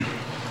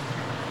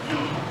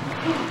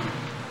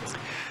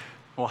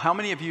Well, how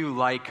many of you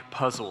like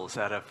puzzles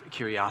out of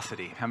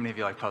curiosity? How many of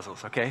you like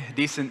puzzles? Okay,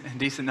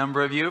 decent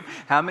number of you.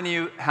 How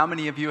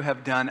many of you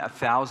have done a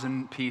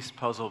 1,000-piece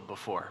puzzle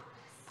before?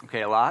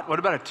 Okay, a lot. What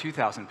about a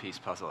 2,000-piece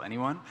puzzle?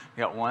 Anyone?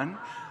 We got one.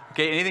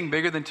 Okay, anything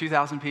bigger than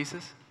 2,000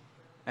 pieces?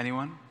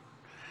 Anyone?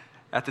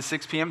 At the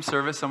 6 p.m.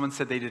 service, someone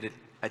said they did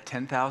a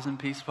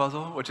 10,000-piece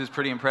puzzle, which is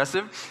pretty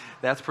impressive.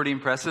 That's pretty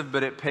impressive,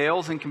 but it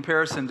pales in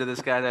comparison to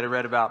this guy that I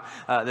read about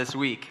this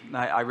week.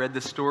 I read the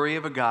story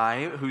of a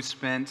guy who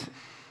spent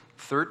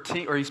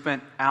he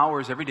spent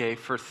hours every day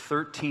for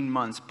 13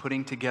 months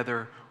putting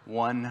together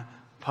one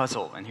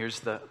puzzle. And here's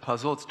the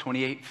puzzle. It's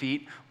 28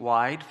 feet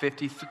wide,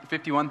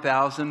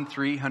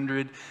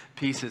 51,300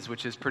 pieces,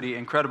 which is pretty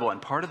incredible.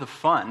 And part of the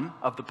fun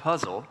of the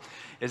puzzle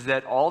is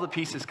that all the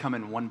pieces come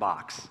in one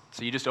box.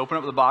 So you just open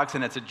up the box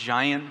and it's a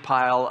giant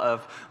pile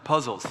of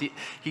puzzles.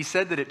 He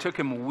said that it took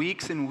him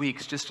weeks and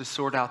weeks just to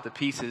sort out the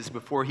pieces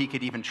before he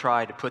could even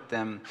try to put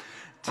them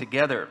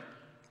together.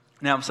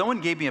 Now, if someone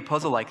gave me a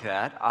puzzle like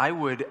that, I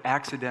would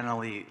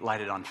accidentally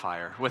light it on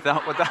fire.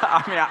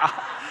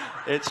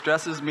 It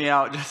stresses me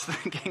out just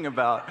thinking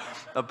about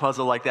a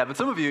puzzle like that. But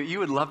some of you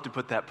would love to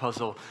put that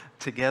puzzle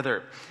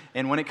together.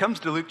 And when it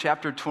comes to Luke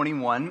chapter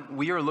 21,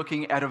 we are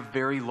looking at a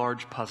very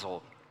large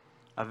puzzle.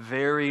 A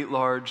very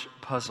large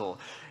puzzle.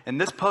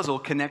 And this puzzle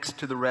connects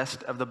to the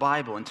rest of the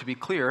Bible. And to be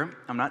clear,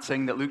 I'm not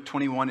saying that Luke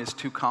 21 is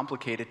too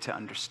complicated to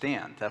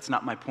understand. That's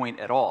not my point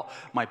at all.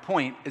 My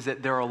point is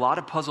that there are a lot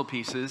of puzzle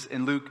pieces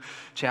in Luke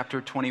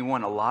chapter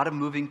 21, a lot of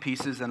moving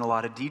pieces and a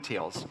lot of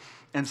details.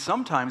 And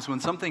sometimes when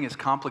something is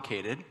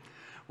complicated,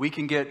 we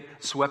can get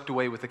swept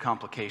away with the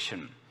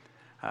complication.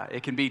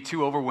 It can be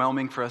too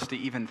overwhelming for us to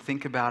even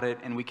think about it,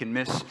 and we can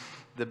miss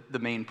the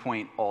main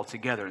point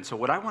altogether. And so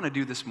what I want to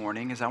do this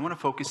morning is I want to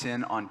focus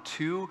in on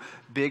two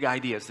big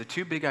ideas, the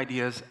two big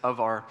ideas of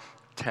our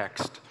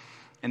text.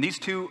 And these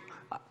two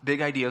big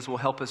ideas will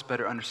help us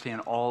better understand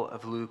all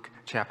of Luke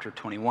chapter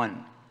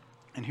 21.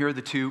 And here are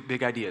the two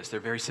big ideas. They're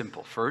very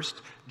simple.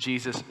 First,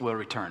 Jesus will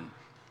return.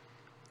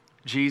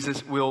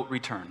 Jesus will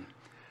return.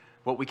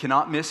 What we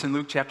cannot miss in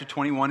Luke chapter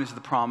 21 is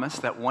the promise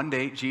that one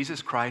day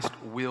Jesus Christ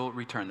will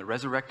return. The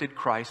resurrected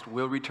Christ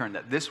will return.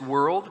 That this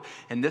world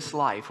and this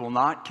life will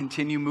not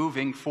continue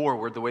moving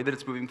forward the way that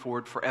it's moving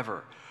forward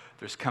forever.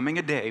 There's coming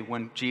a day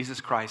when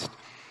Jesus Christ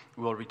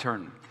will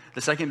return.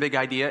 The second big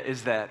idea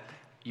is that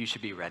you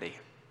should be ready.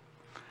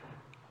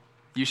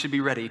 You should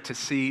be ready to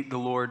see the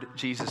Lord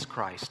Jesus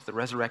Christ, the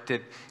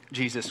resurrected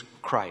Jesus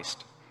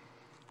Christ.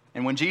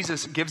 And when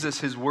Jesus gives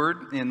us his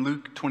word in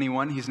Luke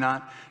 21, he's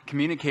not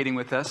communicating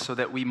with us so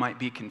that we might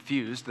be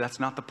confused. That's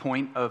not the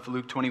point of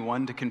Luke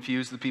 21, to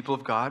confuse the people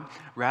of God.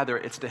 Rather,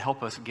 it's to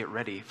help us get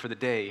ready for the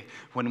day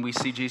when we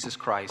see Jesus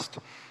Christ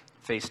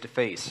face to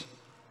face.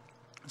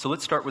 So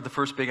let's start with the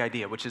first big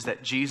idea, which is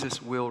that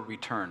Jesus will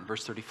return.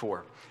 Verse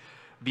 34.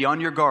 Be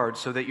on your guard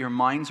so that your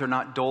minds are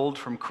not dulled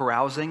from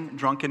carousing,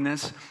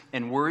 drunkenness,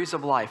 and worries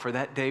of life, for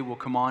that day will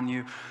come upon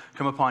you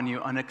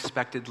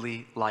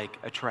unexpectedly like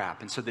a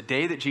trap. And so the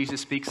day that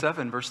Jesus speaks of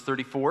in verse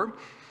 34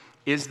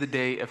 is the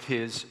day of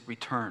his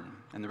return.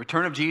 And the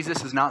return of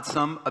Jesus is not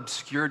some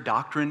obscure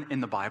doctrine in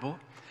the Bible.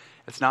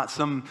 It's not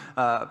some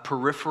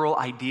peripheral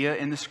idea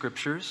in the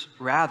scriptures.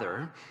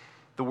 Rather,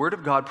 the Word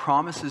of God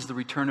promises the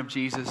return of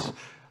Jesus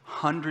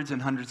hundreds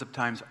and hundreds of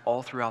times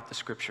all throughout the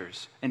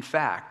scriptures. In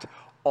fact,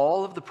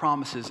 all of the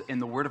promises in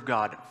the Word of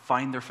God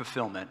find their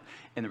fulfillment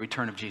in the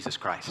return of Jesus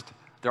Christ.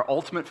 Their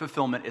ultimate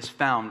fulfillment is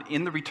found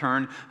in the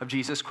return of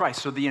Jesus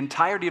Christ. So the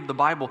entirety of the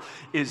Bible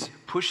is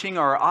pushing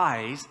our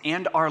eyes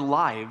and our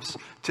lives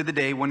to the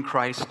day when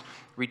Christ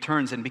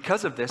returns. And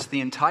because of this,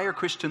 the entire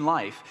Christian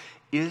life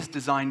is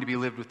designed to be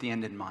lived with the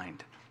end in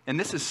mind. And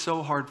this is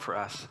so hard for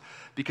us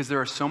because there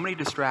are so many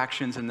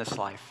distractions in this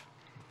life.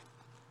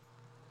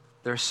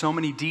 There are so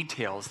many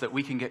details that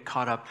we can get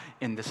caught up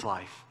in this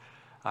life.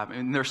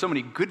 And there are so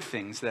many good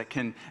things that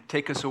can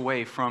take us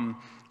away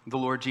from the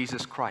Lord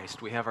Jesus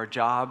Christ. We have our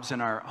jobs and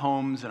our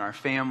homes and our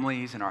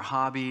families and our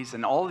hobbies,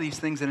 and all of these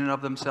things in and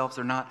of themselves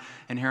are not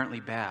inherently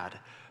bad,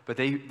 but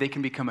they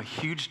can become a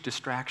huge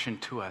distraction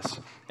to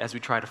us as we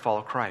try to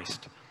follow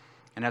Christ.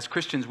 And as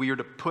Christians, we are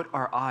to put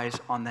our eyes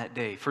on that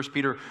day. 1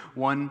 Peter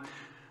 1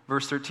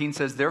 verse 13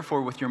 says,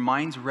 therefore, with your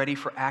minds ready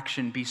for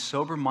action, be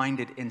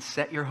sober-minded and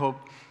set your hope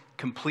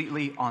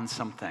completely on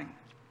something.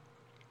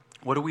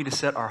 What are we to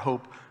set our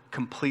hope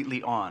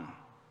completely on?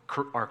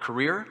 Our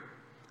career?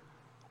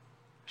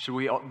 Should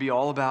we be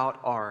all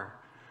about our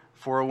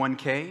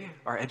 401k,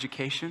 our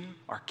education,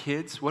 our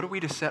kids? What are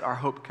we to set our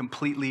hope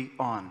completely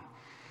on?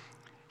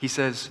 He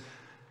says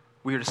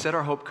we are to set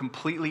our hope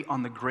completely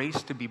on the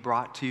grace to be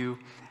brought to you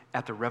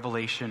at the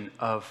revelation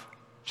of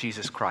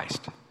Jesus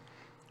Christ.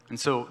 And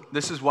so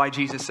this is why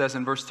Jesus says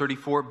in verse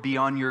 34, be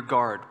on your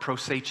guard,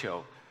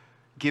 prosecho.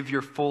 Give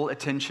your full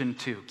attention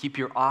to, keep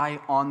your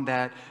eye on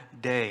that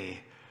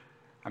day.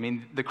 I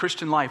mean, the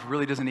Christian life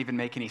really doesn't even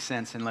make any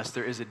sense unless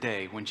there is a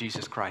day when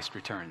Jesus Christ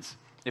returns.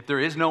 If there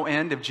is no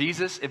end,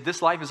 if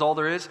this life is all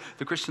there is,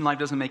 the Christian life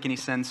doesn't make any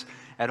sense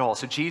at all.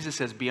 So Jesus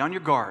says, be on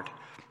your guard.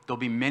 There'll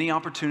be many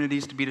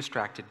opportunities to be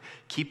distracted.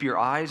 Keep your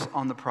eyes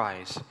on the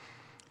prize.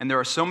 And there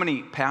are so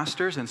many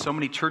pastors and so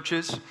many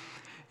churches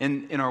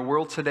in our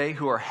world today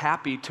who are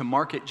happy to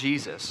market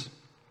Jesus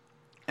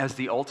as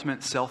the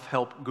ultimate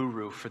self-help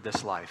guru for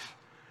this life.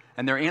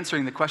 And they're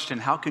answering the question,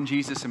 how can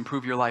Jesus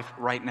improve your life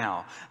right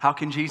now? How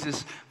can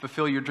Jesus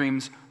fulfill your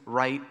dreams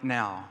right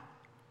now?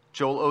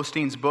 Joel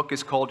Osteen's book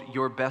is called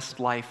Your Best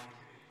Life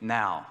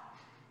Now.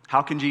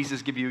 How can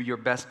Jesus give you your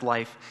best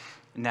life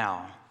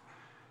now?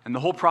 And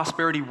the whole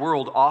prosperity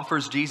world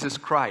offers Jesus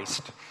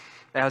Christ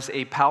as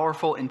a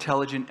powerful,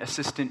 intelligent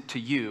assistant to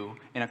you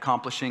in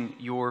accomplishing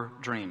your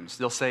dreams.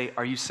 They'll say,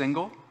 are you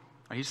single?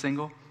 Are you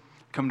single?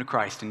 Come to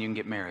Christ and you can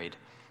get married.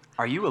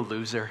 Are you a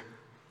loser?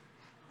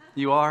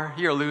 You are?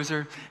 You're a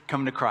loser?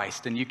 Come to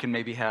Christ and you can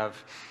maybe have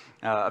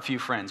a few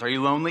friends. Are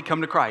you lonely?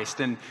 Come to Christ.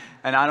 And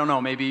I don't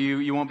know, maybe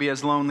you won't be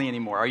as lonely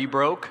anymore. Are you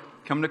broke?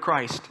 Come to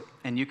Christ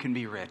and you can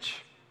be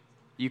rich.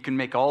 You can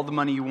make all the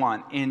money you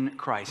want in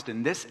Christ.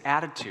 And this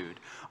attitude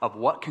of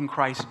what can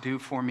Christ do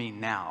for me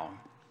now,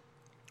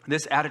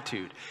 this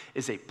attitude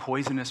is a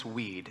poisonous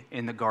weed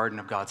in the garden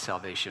of God's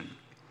salvation.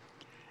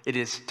 It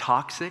is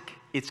toxic,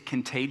 it's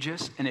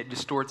contagious, and it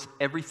distorts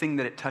everything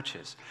that it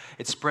touches.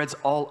 It spreads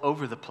all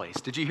over the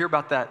place. Did you hear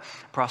about that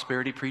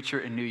prosperity preacher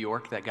in New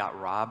York that got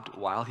robbed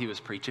while he was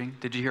preaching?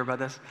 Did you hear about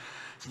this?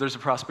 So there's a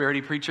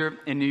prosperity preacher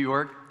in New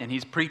York, and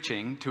he's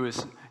preaching to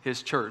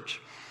his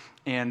church,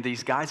 and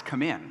these guys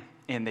come in,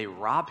 and they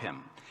rob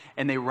him.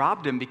 And they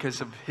robbed him because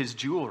of his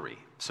jewelry.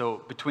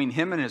 So between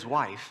him and his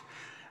wife,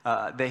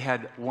 they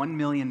had $1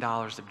 million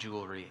of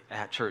jewelry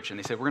at church, and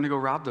they said, we're going to go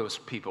rob those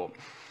people.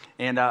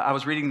 And I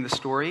was reading the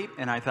story,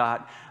 and I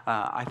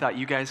thought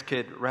you guys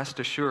could rest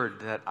assured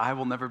that I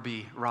will never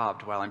be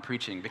robbed while I'm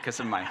preaching because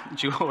of my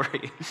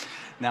jewelry.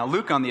 Now,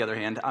 Luke, on the other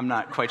hand, I'm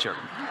not quite sure.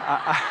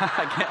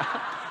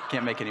 I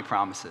can't make any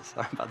promises.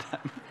 Sorry about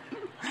that.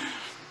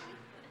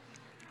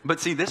 But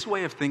see, this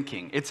way of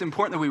thinking, it's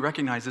important that we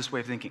recognize this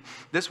way of thinking.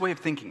 This way of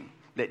thinking,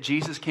 that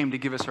Jesus came to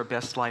give us our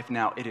best life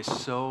now, it is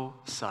so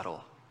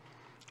subtle.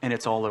 And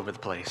it's all over the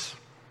place.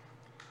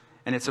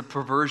 And it's a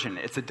perversion.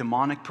 It's a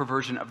demonic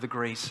perversion of the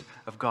grace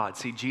of God.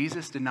 See,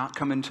 Jesus did not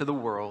come into the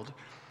world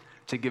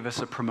to give us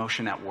a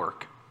promotion at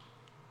work.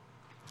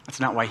 That's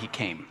not why he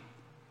came.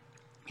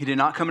 He did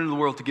not come into the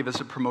world to give us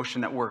a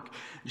promotion at work.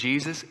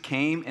 Jesus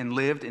came and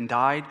lived and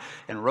died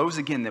and rose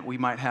again that we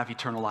might have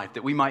eternal life,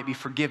 that we might be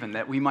forgiven,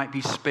 that we might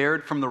be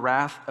spared from the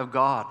wrath of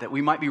God, that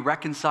we might be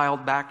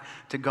reconciled back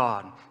to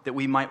God, that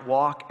we might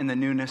walk in the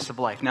newness of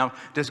life. Now,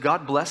 does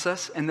God bless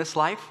us in this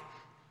life?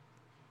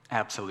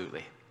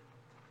 Absolutely.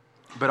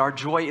 But our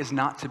joy is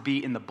not to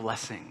be in the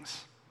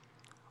blessings.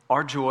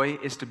 Our joy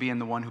is to be in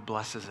the one who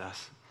blesses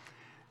us.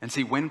 And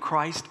see, when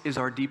Christ is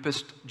our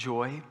deepest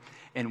joy,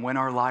 and when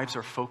our lives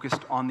are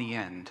focused on the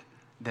end,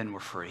 then we're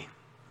free.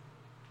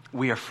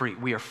 We are free.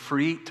 We are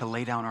free to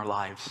lay down our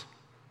lives.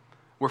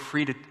 We're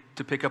free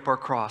to pick up our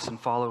cross and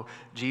follow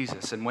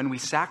Jesus. And when we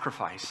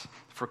sacrifice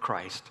for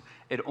Christ,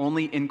 it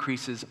only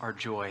increases our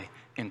joy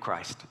in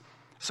Christ.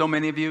 So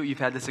many of you, you've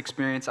had this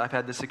experience, I've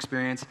had this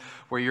experience,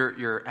 where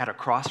you're at a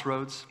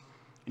crossroads,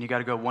 and you got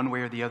to go one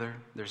way or the other.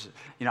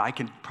 I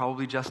can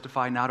probably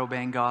justify not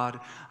obeying God.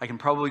 I can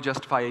probably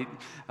justify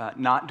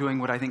not doing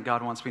what I think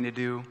God wants me to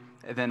do.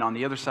 And then on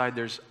the other side,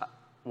 there's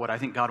what I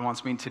think God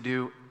wants me to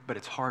do, but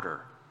it's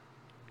harder.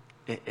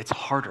 It's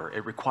harder.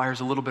 It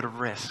requires a little bit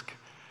of risk,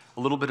 a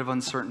little bit of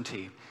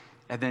uncertainty,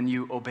 and then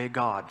you obey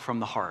God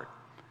from the heart.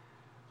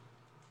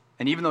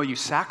 And even though you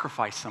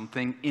sacrifice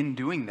something in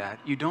doing that,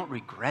 you don't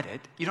regret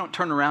it. You don't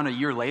turn around a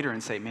year later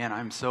and say, man,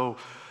 I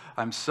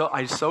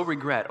so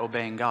regret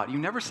obeying God. You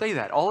never say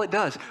that. All it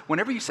does,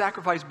 whenever you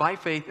sacrifice by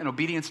faith and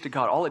obedience to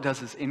God, all it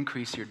does is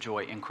increase your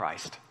joy in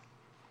Christ.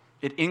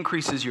 It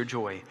increases your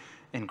joy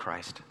in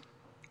Christ.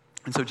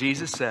 And so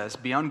Jesus says,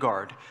 be on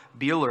guard,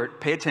 be alert,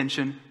 pay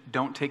attention,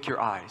 don't take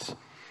your eyes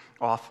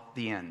off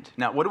the end.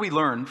 Now, what do we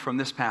learn from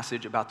this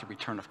passage about the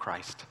return of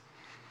Christ?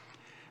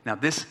 Now,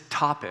 this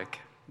topic,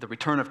 the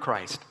return of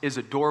Christ, is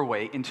a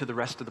doorway into the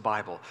rest of the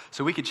Bible.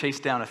 So we could chase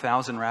down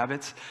 1,000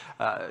 rabbits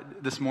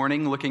this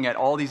morning looking at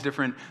all these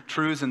different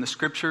truths in the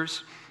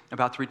scriptures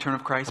about the return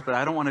of Christ, but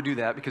I don't want to do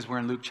that because we're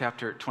in Luke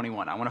chapter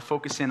 21. I want to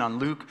focus in on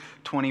Luke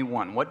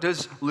 21. What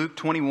does Luke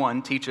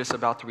 21 teach us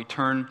about the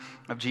return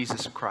of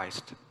Jesus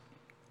Christ?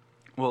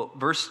 Well,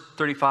 verse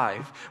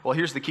 35,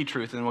 here's the key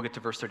truth, and then we'll get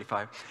to verse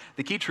 35.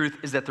 The key truth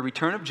is that the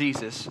return of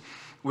Jesus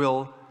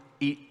will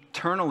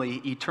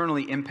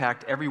eternally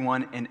impact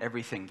everyone and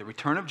everything. The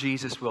return of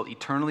Jesus will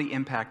eternally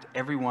impact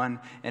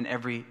everyone and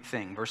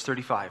everything. Verse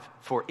 35,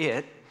 for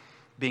it,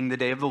 being the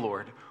day of the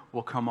Lord,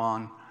 will come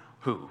on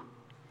who?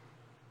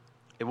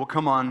 It will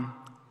come on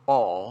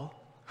all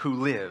who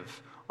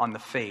live on the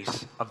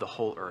face of the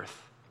whole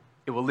earth.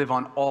 It will live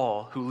on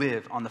all who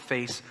live on the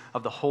face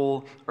of the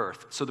whole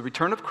earth. So the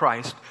return of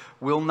Christ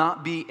will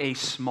not be a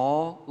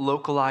small,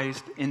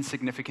 localized,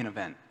 insignificant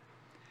event.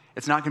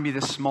 It's not going to be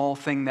this small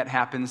thing that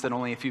happens that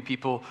only a few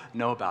people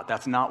know about.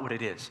 That's not what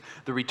it is.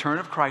 The return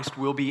of Christ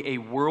will be a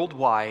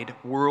worldwide,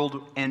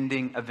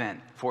 world-ending event.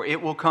 For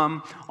it will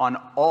come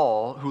on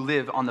all who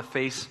live on the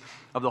face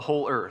of the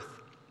whole earth.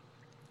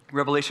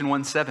 Revelation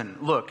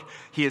 1:7, look,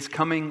 he is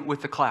coming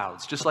with the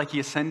clouds. Just like he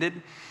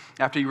ascended,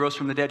 after he rose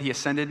from the dead, he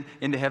ascended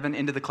into heaven,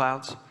 into the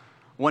clouds.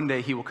 One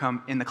day he will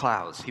come in the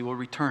clouds. He will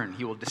return.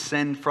 He will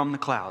descend from the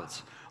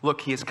clouds.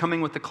 Look, he is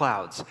coming with the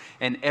clouds,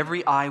 and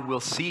every eye will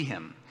see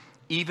him,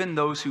 even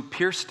those who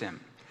pierced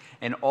him.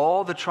 And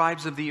all the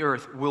tribes of the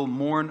earth will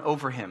mourn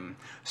over him.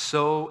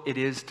 So it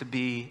is to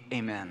be.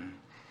 Amen.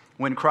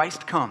 When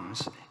Christ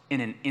comes,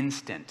 in an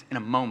instant, in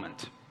a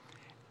moment,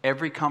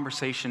 every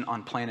conversation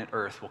on planet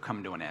Earth will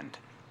come to an end.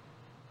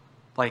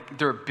 Like,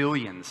 there are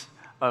billions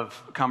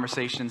of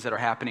conversations that are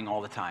happening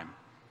all the time.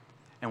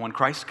 And when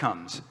Christ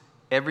comes,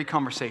 every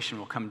conversation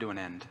will come to an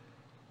end.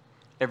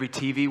 Every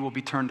TV will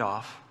be turned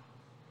off.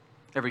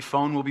 Every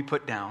phone will be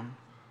put down.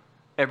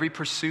 Every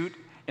pursuit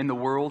in the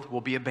world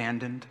will be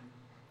abandoned.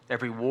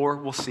 Every war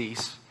will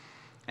cease.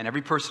 And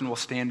every person will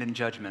stand in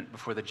judgment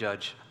before the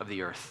judge of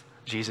the earth,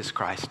 Jesus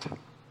Christ.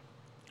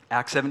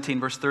 Acts 17,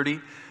 verse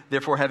 30,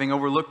 therefore, having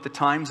overlooked the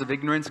times of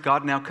ignorance,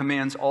 God now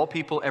commands all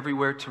people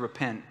everywhere to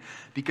repent,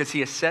 because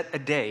he has set a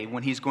day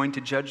when he's going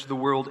to judge the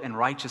world in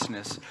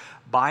righteousness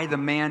by the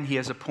man he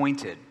has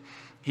appointed.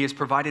 He has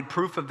provided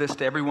proof of this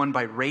to everyone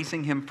by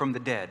raising him from the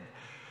dead.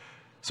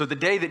 So the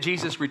day that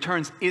Jesus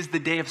returns is the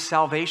day of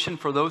salvation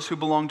for those who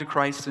belong to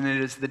Christ, and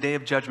it is the day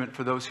of judgment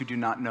for those who do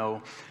not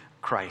know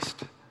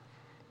Christ.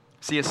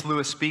 C.S.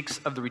 Lewis speaks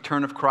of the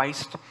return of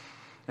Christ.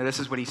 Now this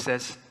is what he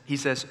says. He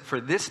says, for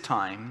this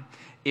time,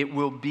 it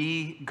will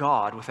be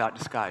God without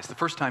disguise. The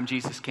first time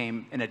Jesus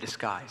came in a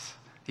disguise.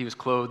 He was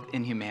clothed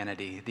in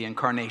humanity, the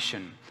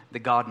incarnation, the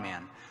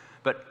God-man.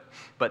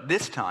 But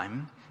this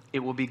time, it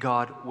will be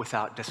God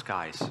without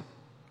disguise.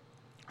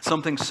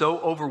 Something so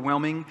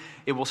overwhelming,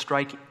 it will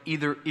strike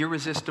either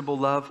irresistible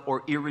love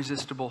or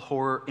irresistible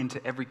horror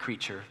into every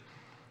creature.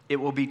 It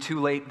will be too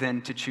late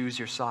then to choose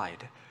your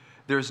side.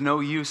 There is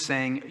no use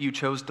saying you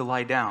chose to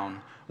lie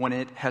down when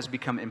it has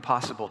become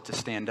impossible to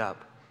stand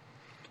up.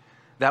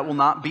 That will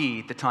not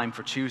be the time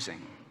for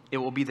choosing. It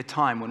will be the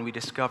time when we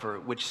discover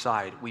which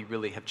side we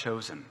really have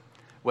chosen,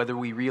 whether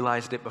we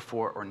realized it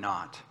before or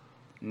not.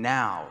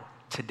 Now,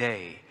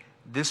 today,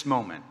 this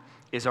moment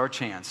is our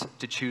chance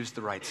to choose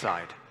the right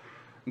side.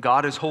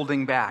 God is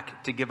holding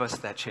back to give us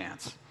that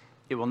chance.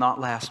 It will not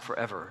last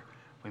forever.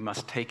 We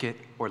must take it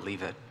or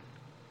leave it.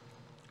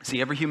 See,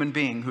 every human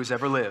being who's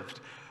ever lived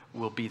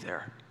will be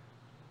there.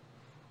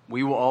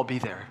 We will all be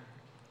there.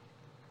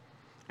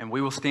 And we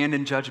will stand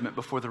in judgment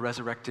before the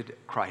resurrected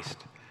Christ.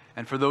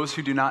 And for those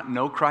who do not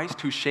know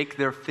Christ, who shake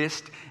their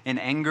fist in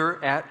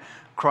anger at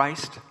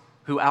Christ,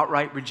 who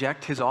outright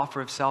reject his offer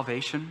of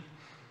salvation,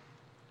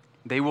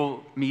 they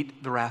will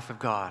meet the wrath of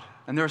God.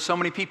 And there are so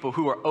many people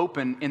who are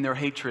open in their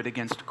hatred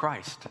against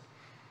Christ.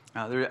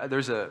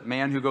 There's a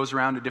man who goes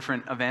around to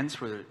different events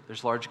where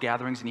there's large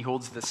gatherings, and he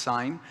holds this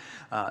sign.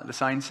 The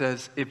sign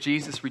says, if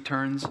Jesus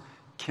returns,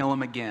 kill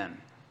him again.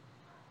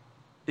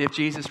 If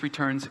Jesus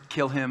returns,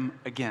 kill him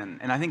again.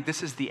 And I think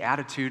this is the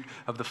attitude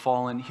of the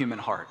fallen human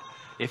heart.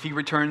 If he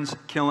returns,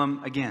 kill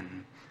him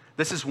again.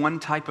 This is one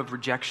type of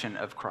rejection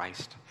of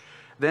Christ.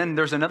 Then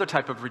there's another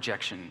type of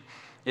rejection.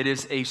 It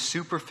is a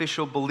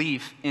superficial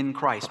belief in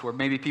Christ, where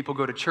maybe people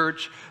go to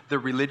church, they're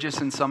religious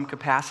in some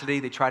capacity,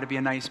 they try to be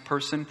a nice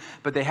person,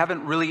 but they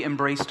haven't really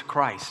embraced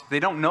Christ. They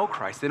don't know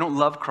Christ. They don't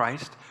love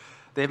Christ.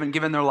 They haven't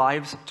given their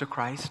lives to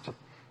Christ.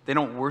 They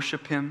don't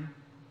worship him,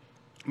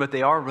 but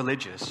they are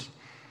religious.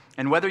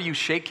 And whether you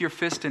shake your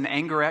fist in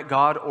anger at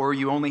God or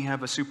you only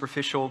have a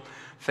superficial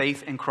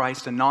faith in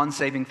Christ, a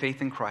non-saving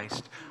faith in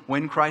Christ,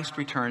 when Christ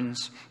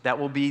returns, that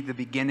will be the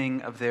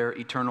beginning of their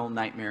eternal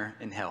nightmare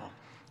in hell.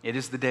 It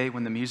is the day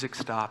when the music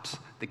stops,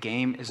 the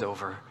game is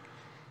over.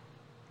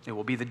 It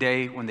will be the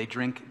day when they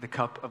drink the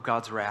cup of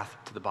God's wrath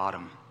to the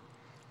bottom.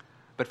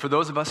 But for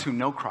those of us who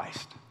know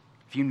Christ,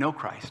 if you know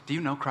Christ, do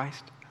you know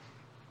Christ?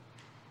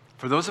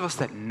 For those of us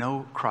that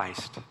know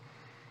Christ,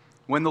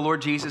 when the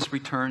Lord Jesus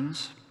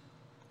returns,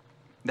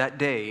 that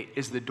day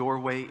is the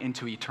doorway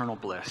into eternal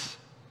bliss.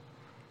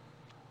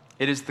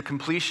 It is the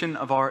completion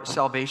of our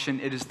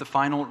salvation. It is the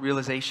final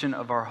realization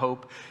of our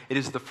hope. It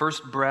is the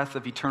first breath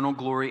of eternal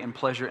glory and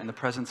pleasure in the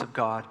presence of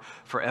God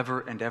forever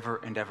and ever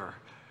and ever.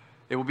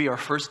 It will be our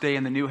first day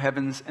in the new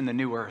heavens and the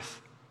new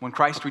earth. When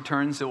Christ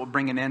returns, it will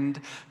bring an end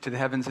to the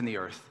heavens and the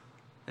earth.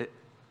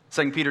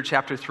 2 Peter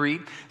chapter 3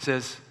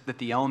 says that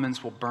the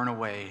elements will burn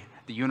away,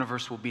 the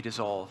universe will be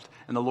dissolved,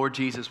 and the Lord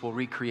Jesus will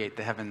recreate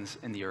the heavens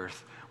and the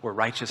earth where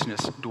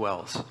righteousness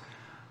dwells.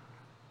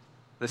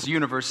 This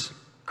universe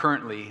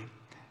currently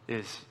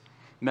is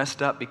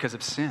messed up because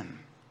of sin.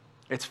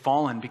 It's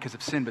fallen because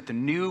of sin, but the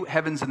new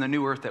heavens and the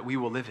new earth that we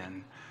will live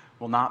in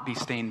will not be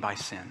stained by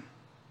sin.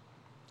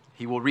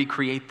 He will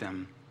recreate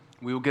them.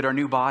 We will get our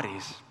new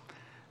bodies.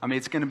 I mean,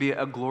 it's going to be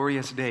a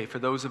glorious day for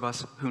those of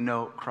us who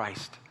know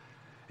Christ.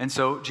 And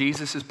so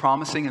Jesus is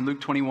promising in Luke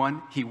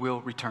 21, he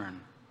will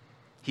return.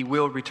 He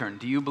will return.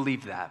 Do you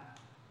believe that?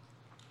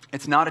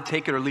 It's not a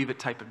take it or leave it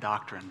type of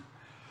doctrine.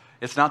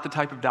 It's not the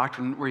type of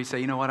doctrine where you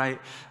say, you know what,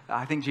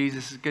 I think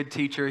Jesus is a good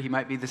teacher. He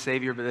might be the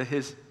Savior, but at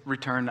his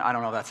return, I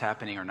don't know if that's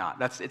happening or not.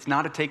 It's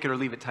not a take it or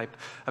leave it type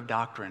of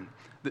doctrine.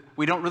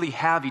 We don't really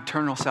have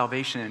eternal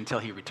salvation until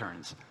he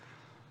returns.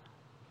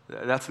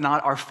 That's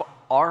not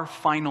our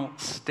final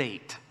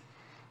state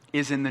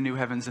is in the new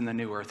heavens and the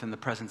new earth in the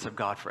presence of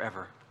God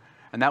forever.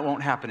 And that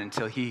won't happen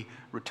until he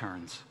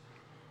returns.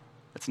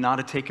 It's not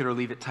a take it or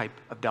leave it type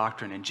of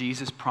doctrine. And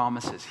Jesus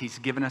promises, he's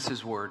given us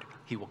his word,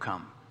 he will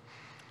come.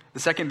 The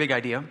second big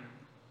idea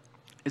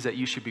is that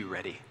you should be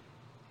ready.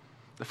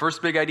 The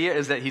first big idea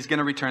is that he's going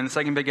to return. The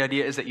second big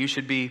idea is that you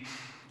should be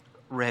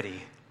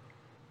ready.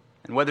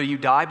 And whether you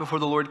die before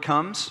the Lord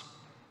comes,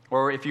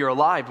 or if you're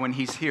alive when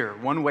he's here,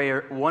 one way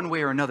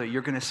or another,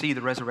 you're going to see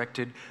the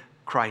resurrected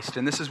Christ.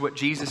 And this is what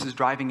Jesus is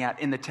driving at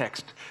in the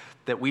text,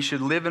 that we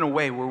should live in a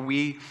way where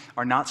we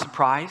are not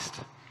surprised.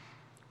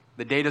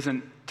 The day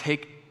doesn't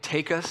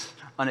take us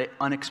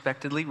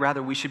unexpectedly.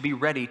 Rather, we should be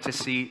ready to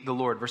see the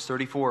Lord. Verse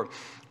 34,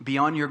 be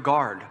on your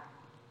guard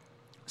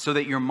so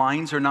that your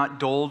minds are not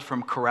dulled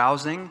from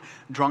carousing,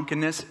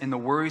 drunkenness, and the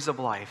worries of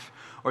life,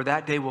 or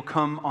that day will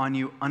come on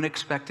you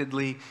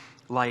unexpectedly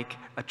like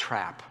a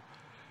trap.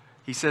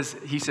 He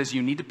says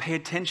you need to pay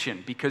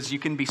attention because you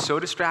can be so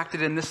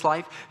distracted in this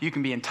life, you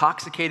can be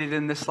intoxicated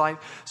in this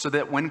life, so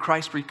that when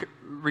Christ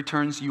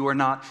returns, you are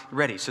not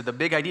ready. So the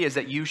big idea is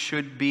that you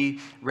should be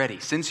ready.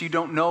 Since you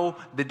don't know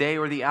the day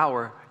or the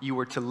hour, you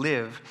are to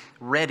live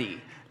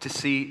ready to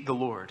see the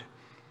Lord.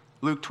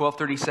 Luke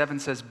 12:37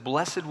 says,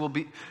 blessed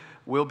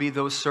will be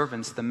those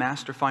servants the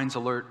master finds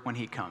alert when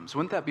he comes.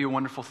 Wouldn't that be a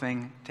wonderful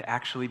thing to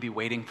actually be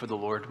waiting for the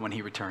Lord when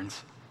he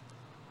returns?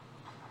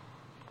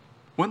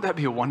 Wouldn't that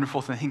be a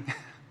wonderful thing?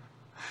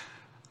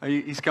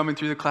 He's coming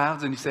through the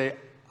clouds and you say,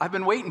 I've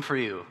been waiting for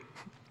you.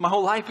 My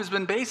whole life has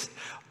been based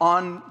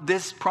on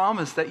this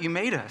promise that you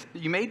made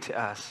to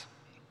us.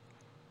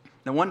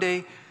 Now one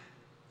day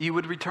you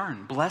would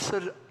return.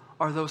 Blessed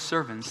are those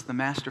servants the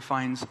master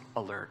finds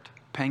alert,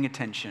 paying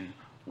attention,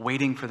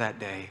 waiting for that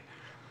day.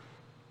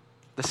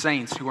 The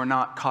saints who are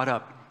not caught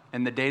up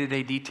in the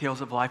day-to-day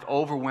details of life,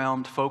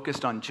 overwhelmed,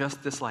 focused on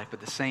just this life,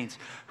 but the saints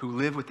who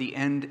live with the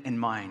end in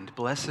mind.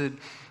 Blessed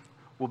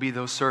will be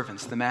those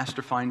servants the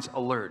master finds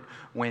alert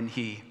when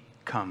he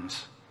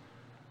comes.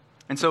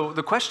 And so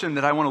the question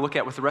that I want to look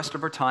at with the rest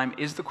of our time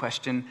is the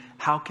question,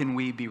 how can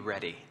we be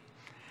ready?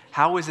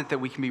 How is it that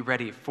we can be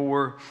ready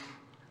for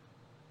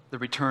the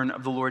return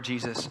of the Lord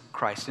Jesus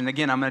Christ? And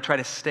again, I'm going to try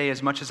to stay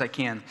as much as I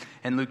can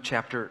in Luke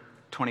chapter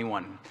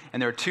 21.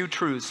 And there are two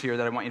truths here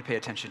that I want you to pay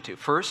attention to.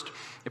 First,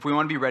 if we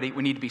want to be ready,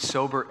 we need to be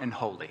sober and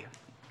holy.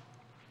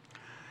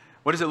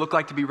 What does it look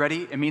like to be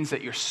ready? It means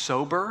that you're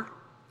sober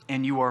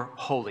and you are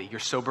holy. You're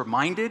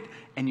sober-minded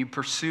and you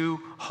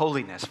pursue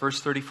holiness. Verse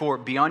 34,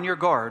 be on your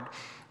guard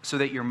so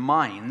that your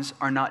minds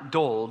are not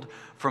dulled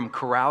from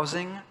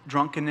carousing,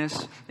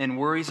 drunkenness, and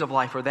worries of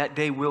life, or that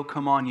day will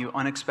come on you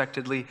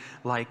unexpectedly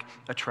like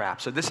a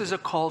trap. So this is a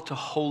call to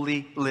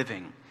holy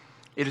living.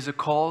 It is a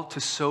call to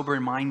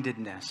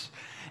sober-mindedness.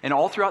 And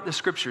all throughout the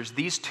scriptures,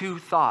 these two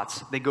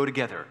thoughts, they go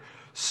together.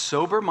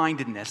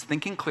 Sober-mindedness,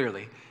 thinking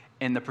clearly,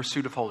 and the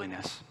pursuit of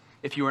holiness.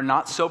 If you are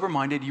not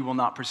sober-minded, you will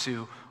not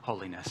pursue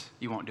holiness.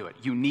 You won't do it.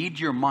 You need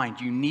your mind.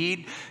 You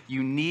need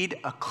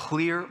a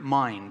clear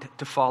mind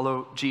to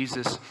follow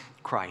Jesus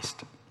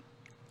Christ.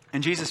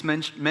 And Jesus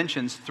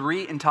mentions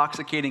three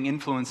intoxicating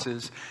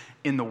influences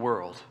in the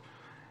world.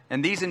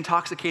 And these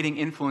intoxicating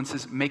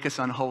influences make us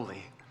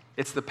unholy.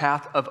 It's the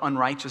path of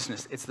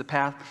unrighteousness. It's the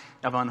path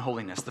of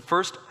unholiness. The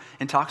first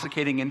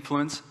intoxicating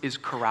influence is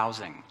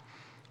carousing.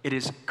 It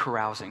is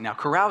carousing. Now,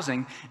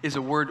 carousing is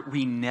a word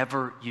we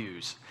never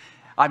use.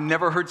 I've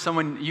never heard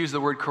someone use the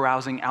word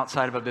carousing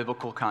outside of a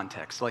biblical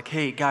context. Like,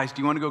 hey, guys,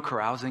 do you want to go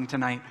carousing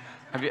tonight?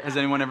 Has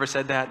anyone ever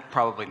said that?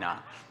 Probably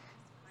not.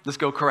 Let's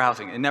go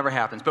carousing. It never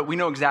happens. But we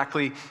know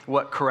exactly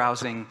what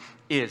carousing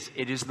is.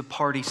 It is the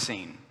party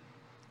scene.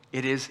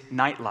 It is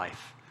nightlife.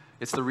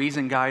 It's the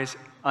reason guys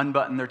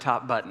unbutton their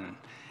top button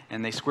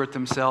and they squirt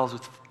themselves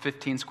with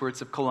 15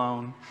 squirts of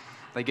cologne.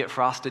 They get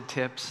frosted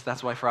tips.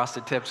 That's why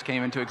frosted tips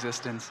came into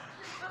existence.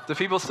 Do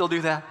people still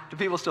do that? Do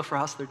people still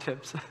frost their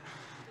tips?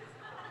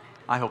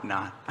 I hope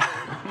not.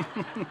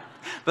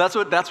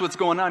 But that's what's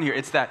going on here.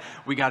 It's that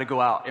we got to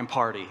go out and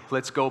party.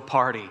 Let's go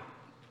party.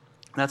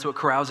 That's what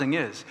carousing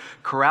is.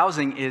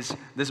 Carousing is,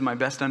 this is my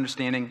best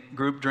understanding,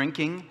 group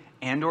drinking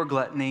and or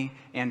gluttony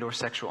and or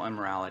sexual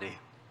immorality.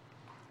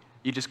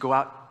 You just go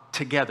out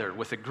together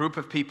with a group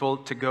of people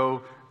to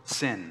go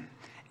sin.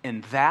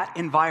 In that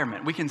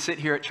environment, we can sit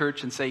here at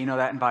church and say, you know,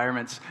 that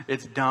environment's,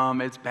 it's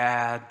dumb, it's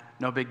bad,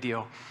 no big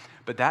deal.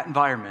 But that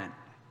environment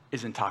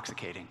is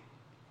intoxicating.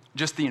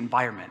 Just the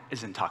environment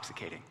is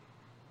intoxicating.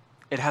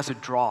 It has a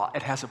draw,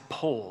 it has a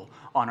pull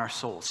on our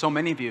souls. So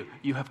many of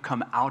you have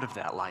come out of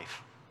that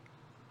life.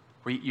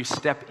 Where you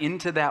step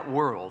into that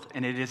world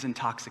and it is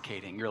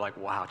intoxicating. You're like,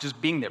 wow,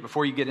 just being there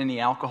before you get any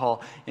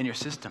alcohol in your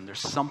system. There's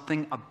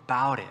something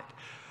about it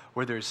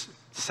where there's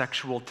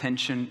sexual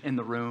tension in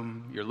the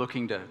room. You're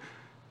looking to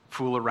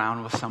fool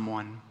around with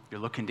someone. You're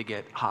looking to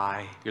get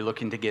high. You're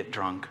looking to get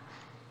drunk.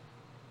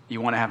 You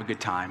want to have a good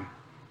time.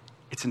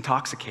 It's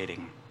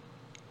intoxicating.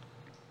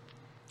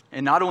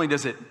 And not only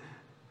is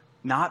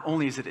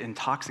it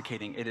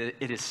intoxicating,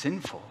 it is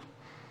sinful.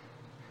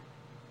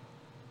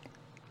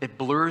 It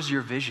blurs your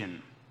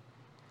vision.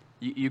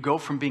 You go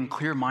from being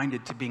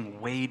clear-minded to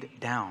being weighed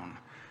down.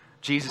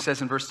 Jesus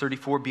says in verse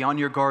 34, be on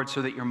your guard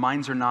so that your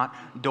minds are not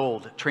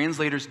dulled.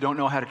 Translators don't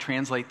know how to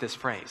translate this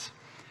phrase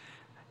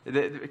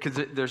because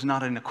there's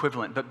not an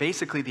equivalent. But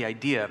basically the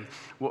idea,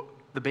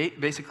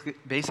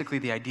 basically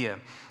the idea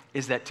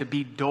is that to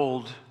be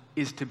dulled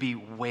is to be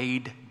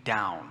weighed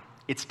down.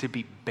 It's to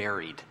be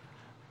buried.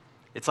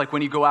 It's like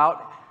when you go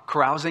out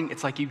carousing,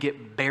 it's like you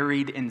get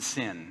buried in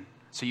sin,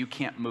 so you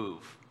can't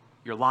move.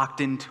 You're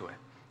locked into it.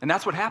 And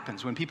that's what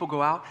happens when people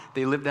go out,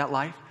 they live that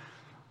life.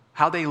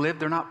 How they live,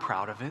 they're not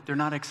proud of it. They're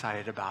not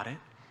excited about it.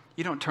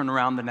 You don't turn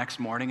around the next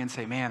morning and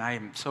say, man, I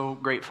am so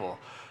grateful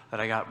that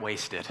I got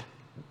wasted.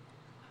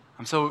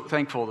 I'm so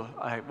thankful that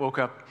I woke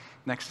up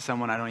next to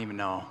someone I don't even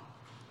know.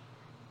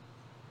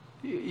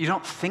 You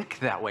don't think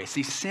that way.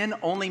 See, sin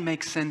only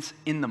makes sense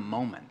in the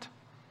moment.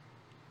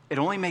 It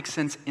only makes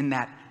sense in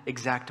that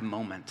exact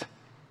moment.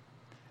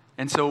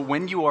 And so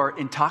when you are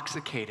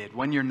intoxicated,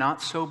 when you're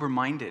not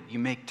sober-minded, you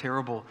make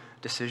terrible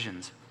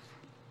decisions.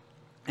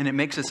 And it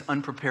makes us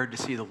unprepared to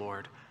see the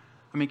Lord.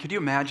 I mean, could you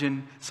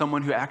imagine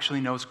someone who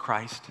actually knows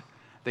Christ?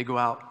 They go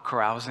out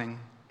carousing,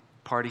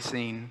 party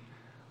scene,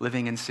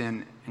 living in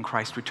sin, and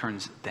Christ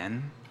returns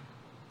then?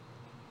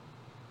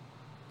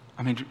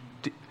 I mean,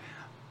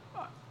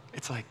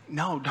 it's like,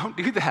 no, don't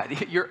do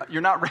that.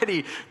 You're not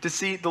ready to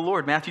see the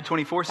Lord. Matthew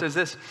 24 says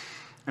this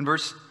in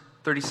verse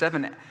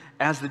 37,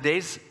 as the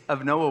days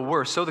of Noah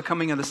were, so the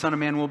coming of the Son of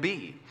Man will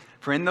be.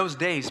 For in those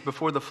days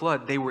before the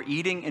flood, they were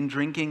eating and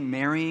drinking,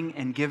 marrying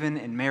and given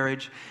in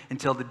marriage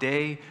until the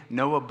day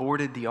Noah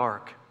boarded the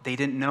ark. They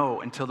didn't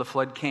know until the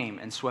flood came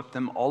and swept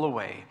them all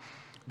away.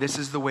 This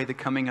is the way the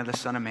coming of the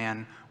Son of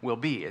Man will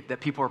be.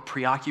 That people are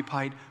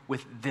preoccupied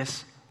with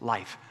this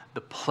life,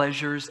 the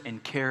pleasures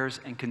and cares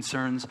and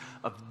concerns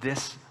of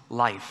this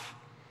life.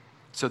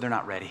 So they're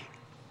not ready.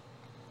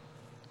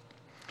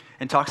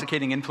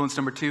 Intoxicating influence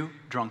number 2,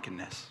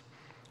 drunkenness.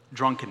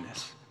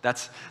 Drunkenness.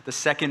 That's the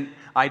second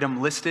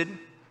item listed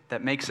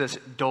that makes us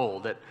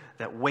dull,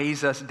 that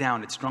weighs us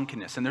down. It's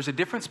drunkenness. And there's a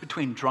difference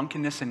between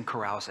drunkenness and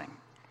carousing.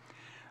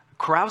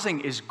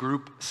 Carousing is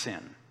group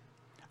sin.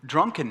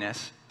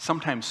 Drunkenness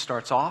sometimes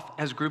starts off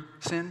as group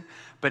sin,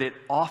 but it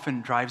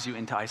often drives you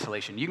into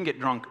isolation. You can get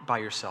drunk by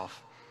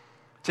yourself.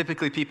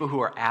 Typically people who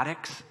are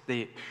addicts,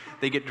 they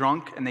get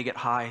drunk and they get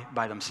high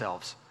by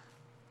themselves.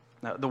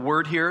 Now, the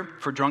word here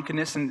for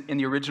drunkenness in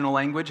the original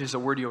language is a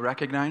word you'll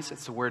recognize.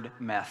 It's the word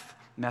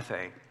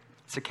methe.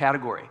 It's a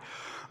category.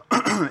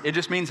 It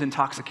just means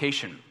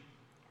intoxication.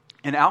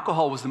 And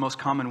alcohol was the most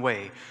common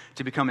way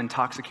to become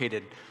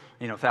intoxicated,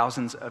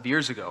 thousands of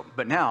years ago.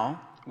 But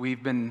now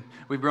we've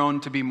grown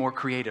to be more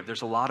creative.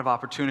 There's a lot of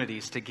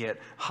opportunities to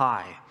get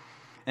high.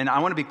 And I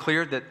want to be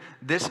clear that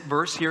this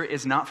verse here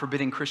is not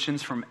forbidding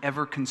Christians from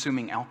ever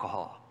consuming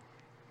alcohol.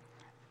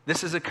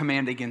 This is a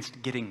command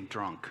against getting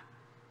drunk.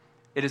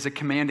 It is a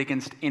command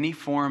against any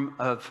form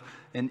of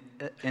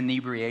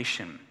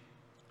inebriation.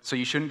 So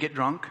you shouldn't get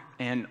drunk,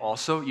 and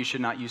also you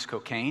should not use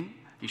cocaine.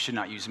 You should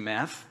not use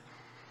meth.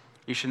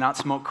 You should not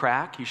smoke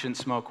crack. You shouldn't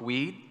smoke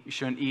weed. You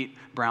shouldn't eat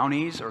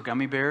brownies or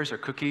gummy bears or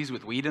cookies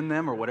with weed in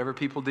them or whatever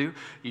people do.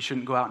 You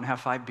shouldn't go out and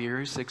have 5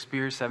 beers, 6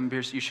 beers, 7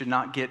 beers. You should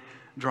not get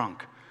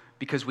drunk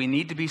because we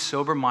need to be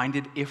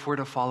sober-minded if we're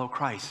to follow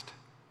Christ.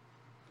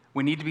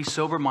 We need to be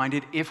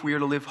sober-minded if we are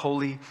to live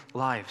holy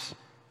lives.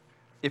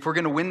 If we're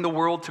going to win the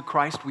world to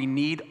Christ, we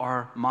need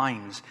our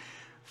minds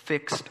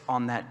fixed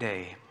on that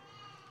day.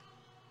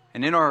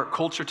 And in our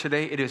culture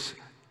today, it is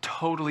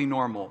totally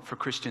normal for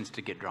Christians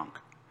to get drunk.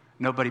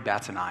 Nobody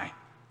bats an eye.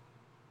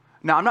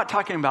 Now, I'm not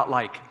talking about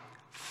like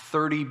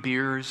 30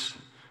 beers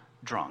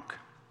drunk.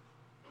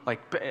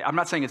 I'm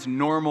not saying it's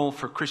normal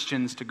for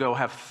Christians to go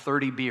have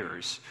 30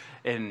 beers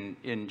and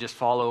just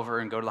fall over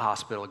and go to the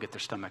hospital and get their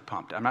stomach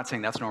pumped. I'm not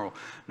saying that's normal.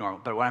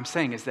 But what I'm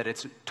saying is that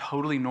it's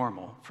totally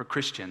normal for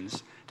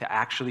Christians to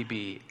actually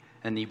be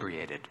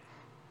inebriated,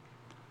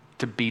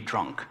 to be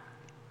drunk.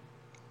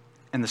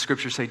 And the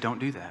scriptures say don't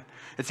do that.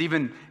 It's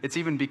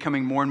even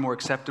becoming more and more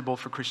acceptable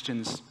for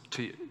Christians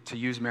to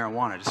use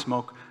marijuana, to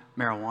smoke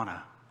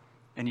marijuana.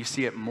 And you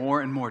see it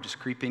more and more just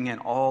creeping in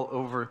all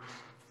over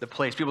the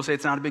place. People say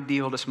it's not a big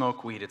deal to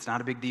smoke weed. It's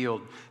not a big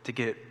deal to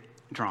get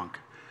drunk.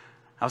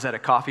 I was at a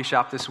coffee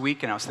shop this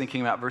week, and I was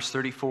thinking about verse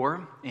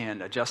 34,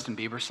 and a Justin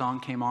Bieber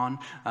song came on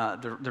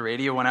the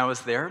radio when I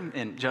was there,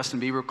 and Justin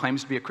Bieber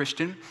claims to be a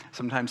Christian.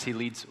 Sometimes he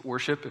leads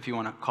worship, if you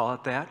want to call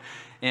it that.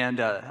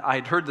 And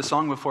I'd heard the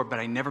song before, but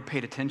I never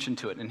paid attention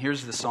to it. And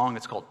here's the song.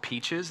 It's called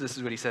Peaches. This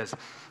is what he says.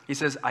 He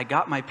says, I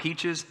got my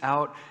peaches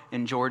out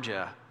in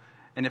Georgia.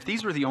 And if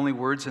these were the only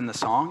words in the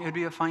song, it would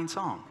be a fine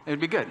song. It would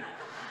be good.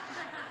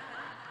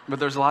 But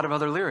there's a lot of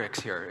other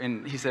lyrics here.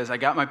 And he says, I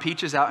got my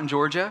peaches out in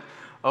Georgia.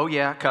 Oh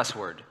yeah, cuss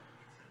word.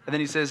 And then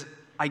he says,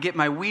 I get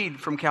my weed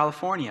from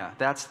California.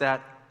 That's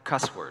that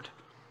cuss word.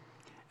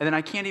 And then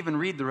I can't even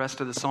read the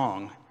rest of the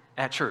song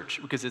at church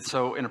because it's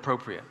so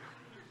inappropriate.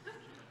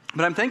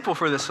 But I'm thankful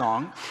for this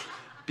song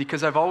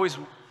because I've always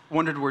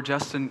wondered where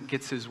Justin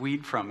gets his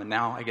weed from, and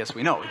now I guess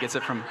we know. He gets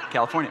it from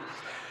California.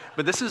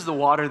 But this is the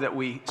water that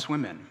we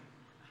swim in.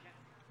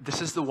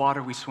 This is the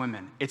water we swim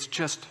in. It's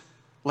just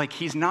like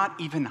he's not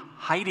even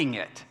hiding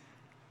it.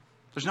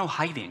 There's no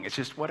hiding. It's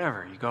just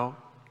whatever. You go,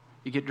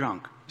 you get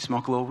drunk, you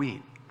smoke a little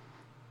weed.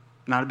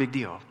 Not a big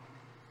deal.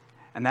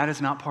 And that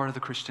is not part of the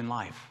Christian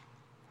life.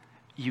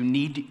 You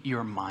need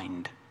your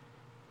mind.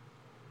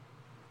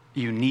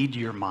 You need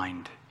your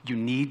mind. You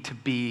need to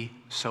be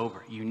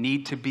sober. You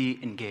need to be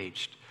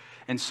engaged.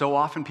 And so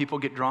often people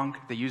get drunk,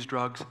 they use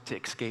drugs to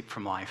escape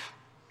from life.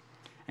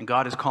 And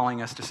God is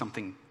calling us to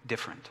something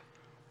different.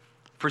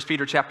 1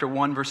 Peter chapter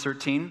 1, verse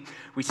 13,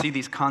 we see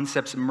these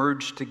concepts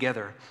merged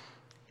together.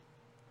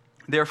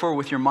 Therefore,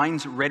 with your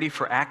minds ready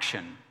for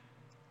action,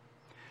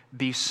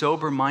 be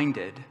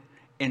sober-minded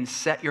and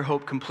set your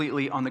hope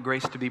completely on the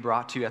grace to be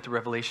brought to you at the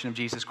revelation of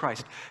Jesus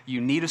Christ.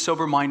 You need a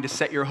sober mind to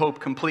set your hope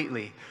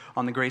completely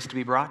on the grace to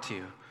be brought to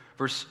you.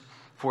 Verse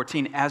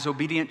 14, as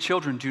obedient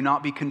children, do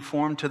not be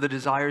conformed to the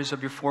desires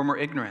of your former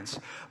ignorance,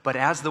 but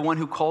as the one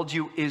who called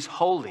you is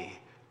holy,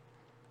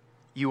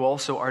 you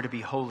also are to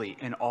be holy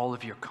in all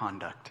of your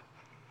conduct.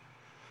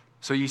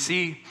 So you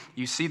see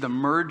the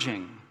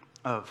merging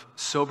of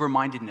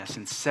sober-mindedness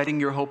and setting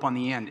your hope on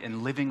the end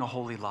and living a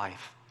holy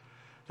life.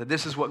 That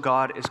this is what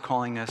God is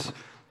calling us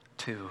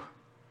to.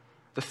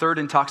 The third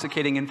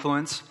intoxicating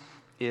influence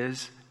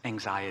is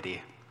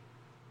anxiety.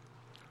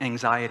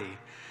 Anxiety.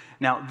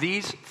 Now,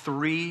 these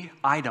three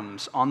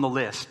items on the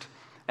list,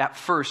 at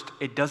first,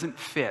 it didn't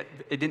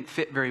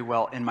fit very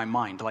well in my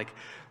mind. Like,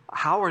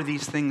 how are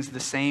these things the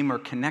same or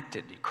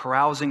connected?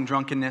 Carousing,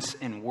 drunkenness,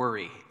 and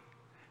worry.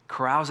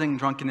 Carousing,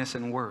 drunkenness,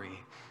 and worry.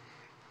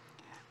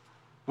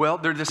 Well,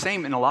 they're the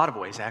same in a lot of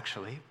ways,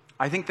 actually.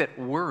 I think that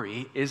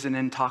worry is an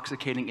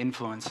intoxicating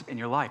influence in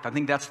your life. I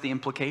think that's the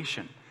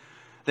implication.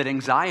 That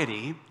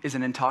anxiety is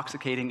an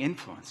intoxicating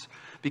influence.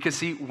 Because,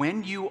 see,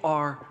 when you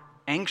are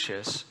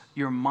anxious,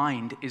 your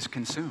mind is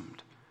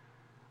consumed.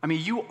 I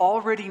mean, you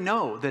already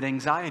know that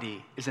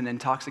anxiety is an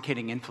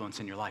intoxicating influence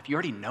in your life. You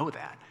already know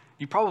that.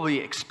 You probably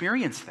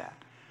experienced that.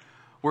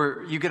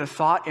 Where you get a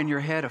thought in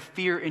your head, a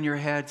fear in your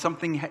head,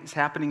 something is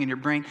happening in your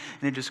brain,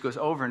 and it just goes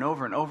over and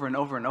over and over and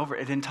over and over.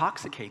 It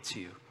intoxicates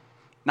you.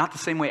 Not the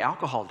same way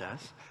alcohol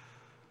does.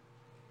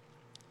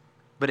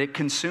 But it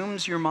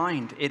consumes your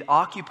mind. It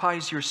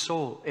occupies your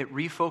soul. It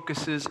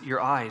refocuses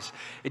your eyes.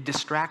 It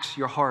distracts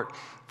your heart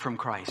from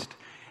Christ.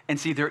 And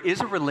see, there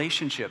is a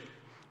relationship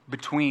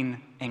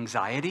between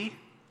anxiety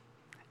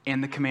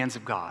and the commands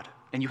of God.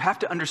 And you have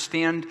to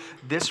understand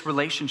this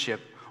relationship,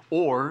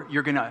 or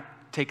you're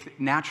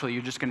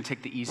just going to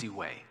take the easy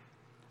way.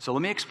 So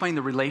let me explain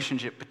the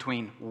relationship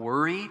between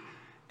worry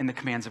and the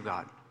commands of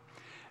God.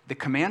 The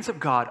commands of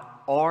God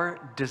are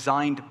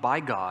designed by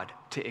God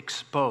to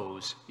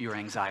expose your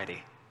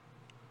anxiety.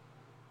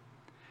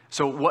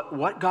 So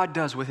what God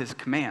does with his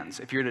commands,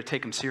 if you're to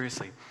take them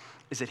seriously,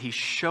 is that he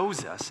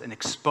shows us and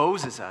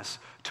exposes us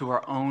to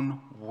our own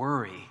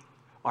worry,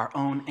 our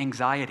own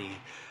anxiety,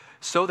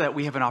 so that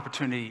we have an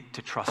opportunity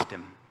to trust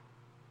him.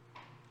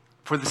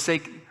 For the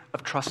sake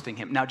of trusting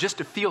him. Now, just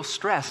to feel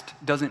stressed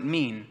doesn't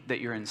mean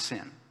that you're in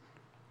sin.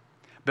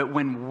 But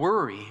when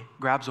worry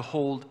grabs a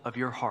hold of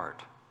your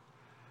heart,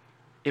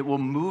 it will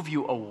move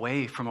you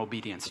away from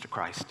obedience to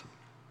Christ.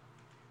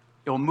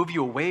 It will move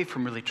you away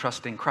from really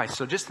trusting Christ.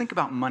 So just think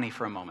about money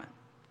for a moment.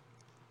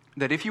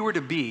 That if you were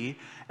to be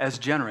as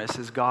generous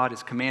as God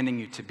is commanding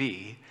you to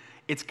be,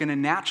 it's going to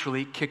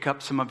naturally kick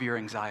up some of your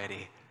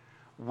anxiety.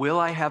 Will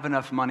I have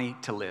enough money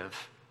to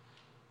live?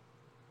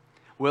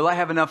 Will I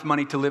have enough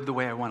money to live the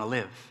way I want to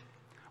live?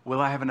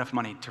 Will I have enough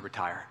money to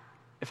retire?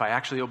 If I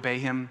actually obey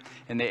him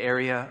in the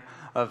area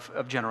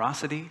of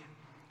generosity,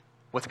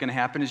 what's going to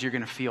happen is you're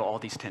going to feel all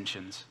these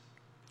tensions.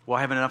 Will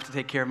I have enough to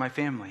take care of my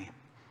family?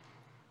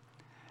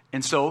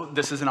 And so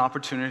this is an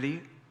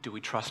opportunity. Do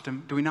we trust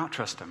him? Do we not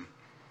trust him?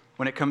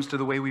 When it comes to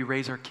the way we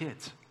raise our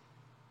kids,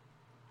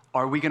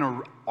 are we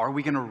going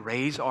to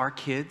raise our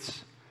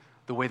kids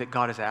the way that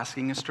God is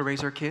asking us to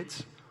raise our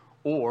kids?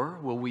 Or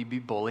will we be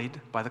bullied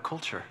by the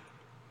culture?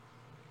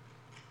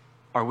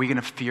 Are we going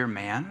to fear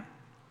man,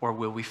 or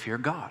will we fear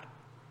God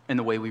in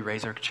the way we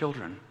raise our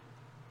children?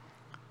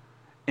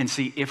 And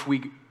see, if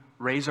we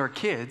raise our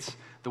kids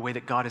the way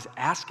that God is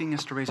asking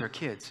us to raise our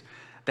kids,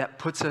 that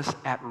puts us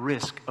at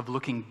risk of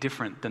looking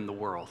different than the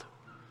world.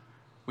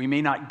 We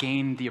may not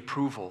gain the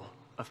approval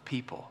of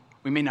people.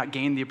 We may not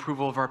gain the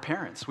approval of our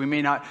parents. We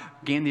may not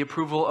gain the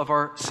approval of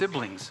our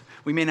siblings.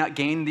 We may not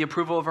gain the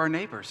approval of our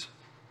neighbors.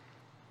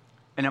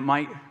 And it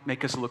might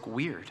make us look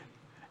weird.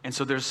 And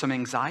so there's some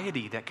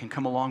anxiety that can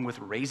come along with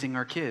raising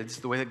our kids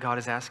the way that God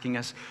is asking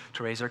us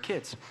to raise our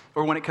kids.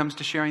 Or when it comes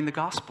to sharing the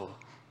gospel.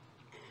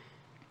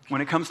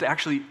 When it comes to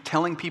actually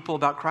telling people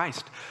about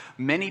Christ.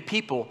 Many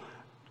people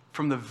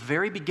from the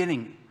very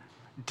beginning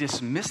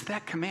dismiss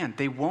that command.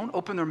 They won't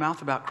open their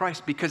mouth about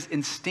Christ because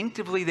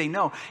instinctively they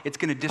know it's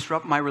going to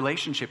disrupt my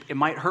relationship. It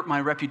might hurt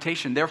my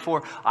reputation.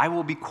 Therefore, I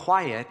will be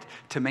quiet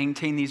to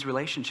maintain these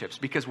relationships.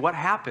 Because what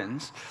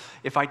happens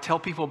if I tell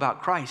people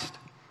about Christ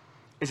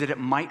is that it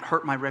might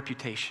hurt my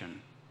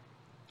reputation.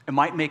 It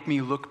might make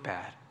me look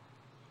bad.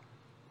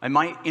 I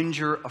might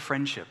injure a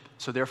friendship.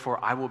 So therefore,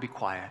 I will be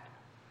quiet.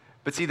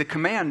 But see, the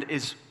command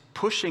is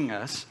pushing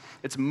us,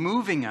 it's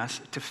moving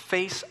us to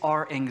face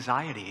our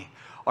anxiety,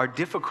 our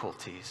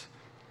difficulties.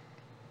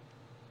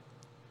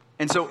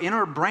 And so in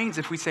our brains,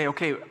 if we say,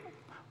 okay,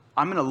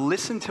 I'm going to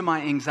listen to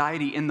my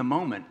anxiety in the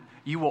moment,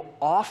 you will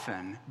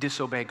often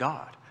disobey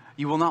God.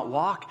 You will not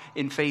walk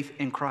in faith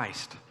in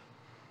Christ.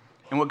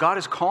 And what God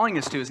is calling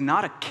us to is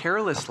not a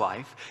careless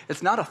life.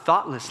 It's not a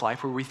thoughtless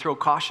life where we throw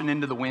caution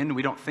into the wind and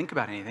we don't think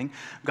about anything.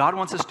 God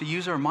wants us to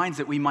use our minds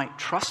that we might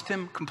trust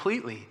him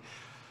completely.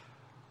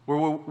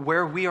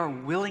 Where we are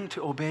willing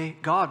to obey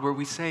God, where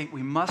we say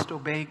we must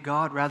obey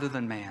God rather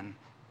than man.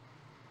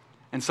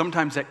 And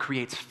sometimes that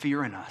creates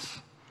fear in us.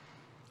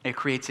 It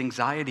creates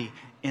anxiety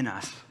in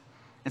us.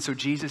 And so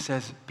Jesus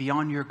says, be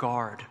on your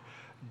guard.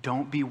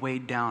 Don't be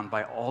weighed down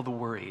by all the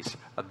worries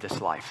of this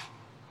life.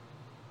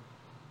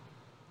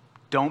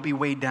 Don't be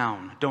weighed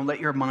down. Don't let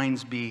your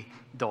minds be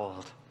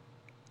dulled.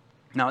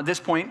 Now, at this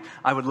point,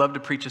 I would love to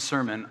preach a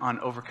sermon on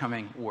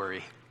overcoming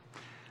worry,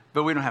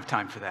 but we don't have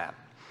time for that.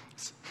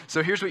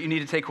 So here's what you need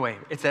to take away.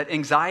 It's that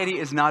anxiety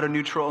is not a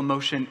neutral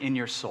emotion in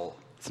your soul.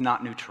 It's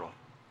not neutral.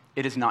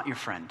 It is not your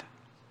friend.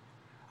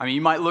 I mean,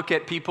 you might look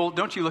at people,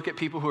 don't you look at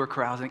people who are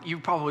carousing? You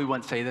probably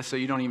wouldn't say this, so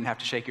you don't even have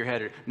to shake your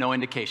head or no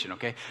indication,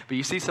 okay? But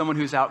you see someone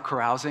who's out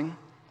carousing,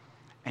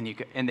 and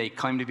they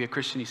claim to be a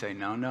Christian, you say,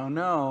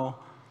 no.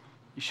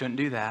 You shouldn't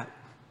do that.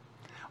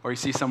 Or you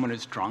see someone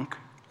who's drunk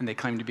and they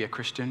claim to be a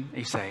Christian. And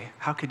you say,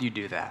 how could you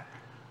do that?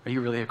 Are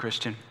you really a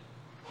Christian?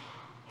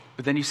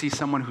 But then you see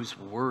someone who's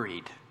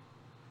worried.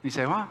 And you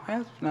say, well,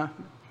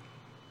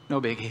 no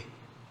biggie.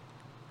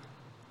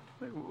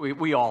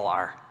 We all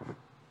are.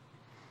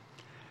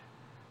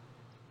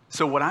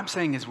 So what I'm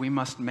saying is we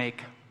must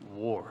make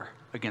war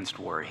against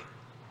worry.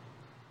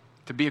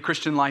 To be a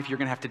Christian life, you're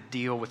going to have to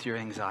deal with your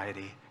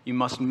anxiety. You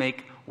must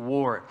make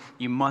war.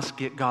 You must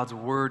get God's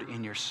word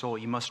in your soul.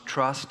 You must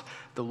trust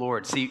the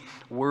Lord. See,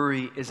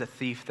 worry is a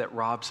thief that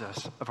robs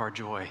us of our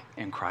joy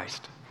in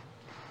Christ.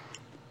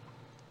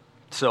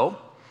 So,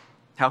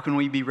 how can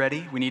we be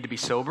ready? We need to be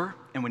sober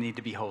and we need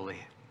to be holy.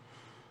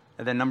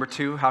 And then number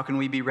 2, how can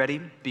we be ready?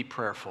 Be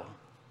prayerful.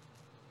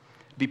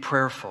 Be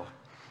prayerful.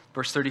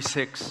 Verse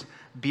 36,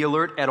 be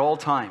alert at all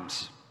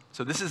times.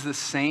 So this is the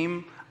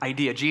same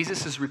idea.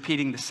 Jesus is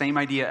repeating the same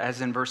idea as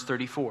in verse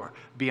 34.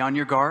 Be on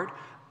your guard.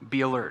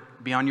 Be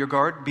alert. Be on your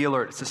guard. Be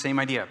alert. It's the same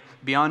idea.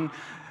 Be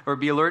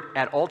alert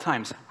at all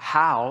times.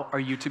 How are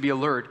you to be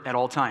alert at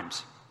all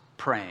times?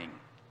 Praying.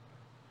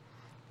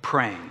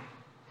 Praying.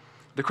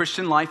 The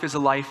Christian life is a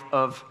life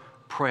of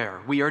prayer.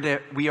 We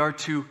are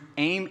to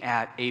aim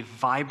at a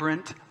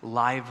vibrant,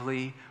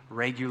 lively,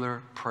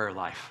 regular prayer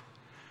life.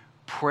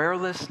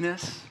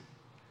 Prayerlessness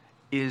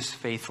is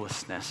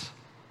faithlessness.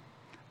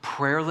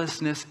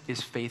 Prayerlessness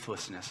is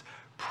faithlessness.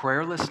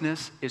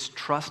 Prayerlessness is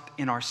trust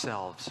in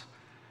ourselves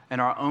and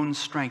our own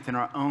strength and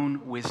our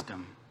own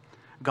wisdom.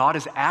 God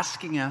is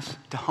asking us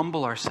to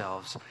humble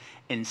ourselves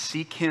and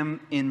seek him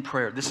in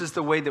prayer. This is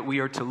the way that we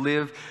are to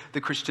live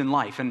the Christian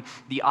life. And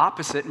the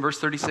opposite, in verse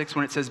 36,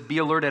 when it says be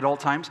alert at all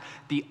times,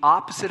 the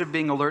opposite of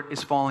being alert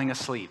is falling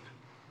asleep.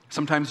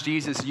 Sometimes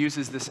Jesus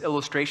uses this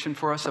illustration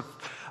for us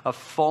of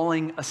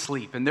falling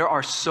asleep. And there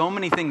are so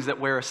many things that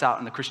wear us out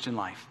in the Christian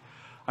life.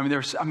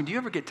 Do you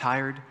ever get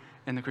tired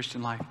in the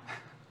Christian life?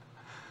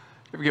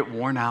 You ever get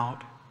worn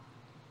out?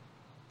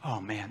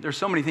 Oh man, there's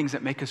so many things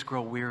that make us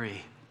grow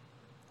weary.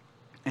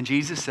 And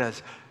Jesus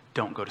says,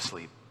 don't go to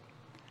sleep.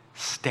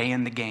 Stay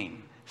in the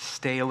game.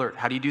 Stay alert.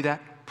 How do you do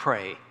that?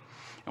 Pray.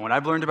 And what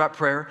I've learned about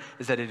prayer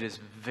is that it is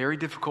very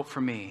difficult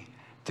for me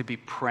to be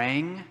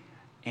praying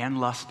and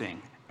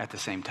lusting at the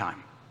same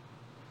time.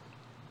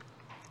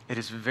 It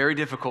is very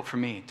difficult for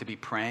me to be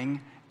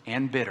praying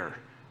and bitter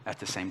at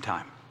the same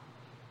time.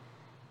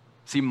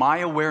 See, my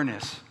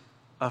awareness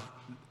of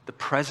the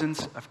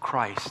presence of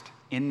Christ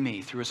in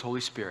me through his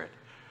Holy Spirit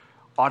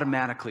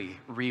automatically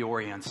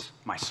reorients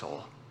my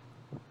soul.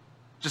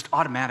 Just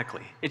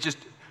automatically. It just,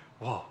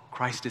 whoa,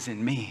 Christ is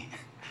in me.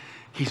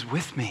 He's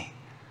with me.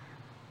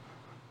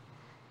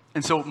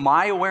 And so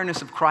my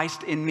awareness of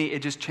Christ in me,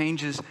 it just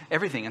changes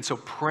everything. And so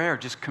prayer,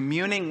 just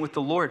communing with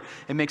the Lord,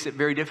 it makes it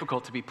very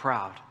difficult to be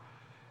proud.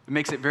 It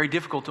makes it very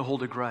difficult to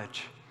hold a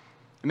grudge.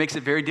 It makes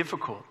it very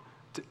difficult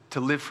to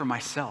live for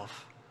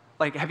myself.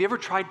 Like, have you ever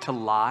tried to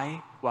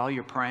lie while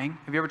you're praying?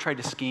 Have you ever tried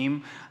to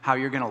scheme how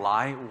you're going to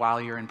lie while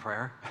you're in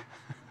prayer?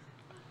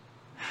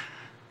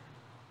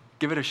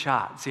 Give it a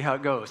shot. See how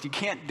it goes. You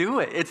can't do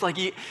it. It's like,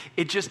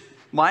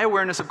 my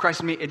awareness of Christ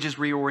in me, it just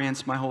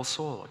reorients my whole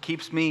soul. It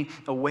keeps me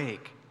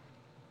awake.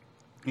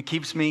 It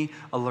keeps me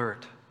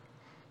alert.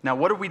 Now,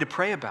 what are we to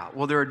pray about?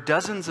 Well, there are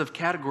dozens of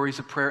categories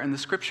of prayer in the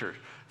Scripture.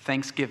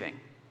 Thanksgiving,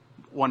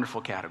 wonderful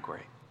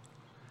category.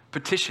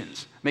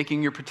 Petitions,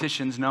 making your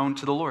petitions known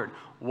to the Lord.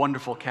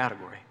 Wonderful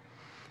category.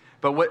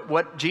 But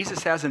what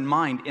Jesus has in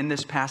mind in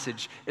this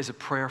passage is a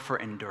prayer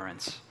for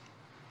endurance.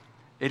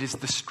 It is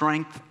the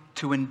strength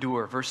to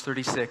endure. Verse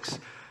 36.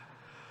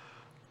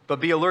 But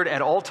be alert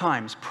at all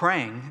times,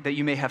 praying that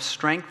you may have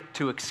strength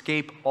to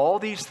escape all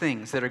these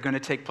things that are going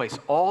to take place,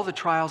 all the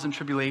trials and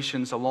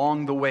tribulations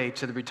along the way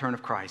to the return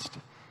of Christ.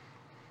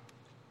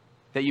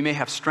 That you may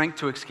have strength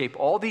to escape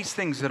all these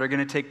things that are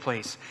going to take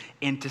place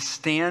and to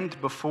stand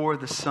before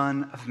the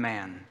Son of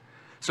Man.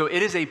 So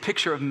it is a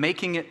picture of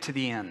making it to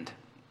the end.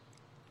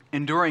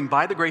 Enduring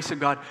by the grace of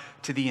God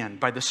to the end,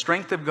 by the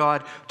strength of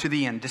God to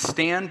the end, to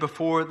stand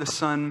before the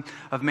Son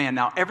of Man.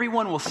 Now,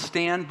 everyone will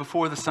stand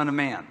before the Son of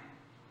Man.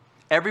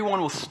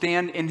 Everyone will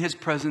stand in his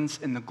presence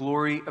in the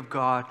glory of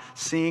God,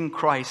 seeing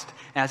Christ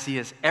as he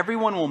is.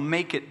 Everyone will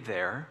make it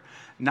there.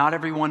 Not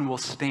everyone will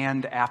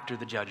stand after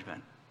the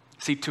judgment.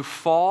 See, to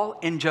fall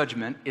in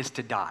judgment is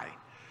to die.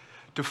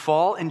 To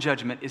fall in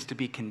judgment is to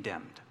be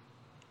condemned.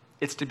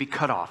 It's to be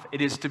cut off.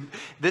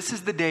 This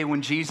is the day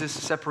when Jesus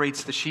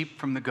separates the sheep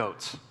from the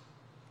goats.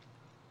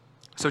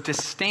 So to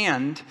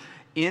stand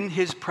in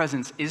his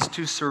presence is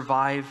to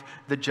survive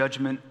the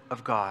judgment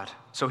of God.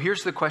 So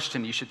here's the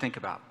question you should think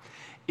about.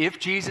 If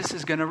Jesus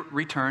is going to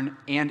return,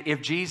 and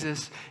if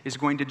Jesus is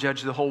going to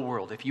judge the whole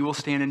world, if you will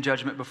stand in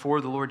judgment before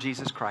the Lord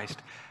Jesus Christ,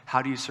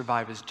 how do you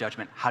survive his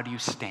judgment? How do you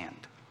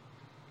stand?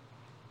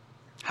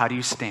 How do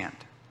you stand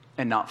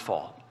and not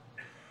fall?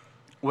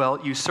 Well,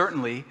 you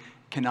certainly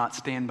cannot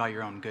stand by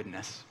your own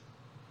goodness.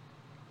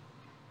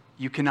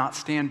 You cannot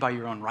stand by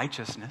your own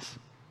righteousness.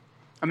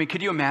 I mean,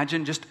 could you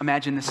imagine? Just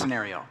imagine this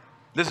scenario.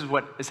 This is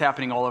what is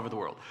happening all over the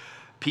world.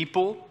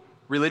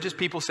 Religious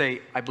people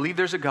say, I believe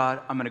there's a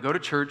God. I'm going to go to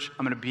church.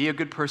 I'm going to be a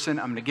good person.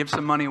 I'm going to give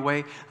some money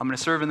away. I'm going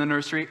to serve in the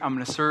nursery. I'm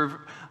going to serve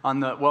on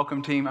the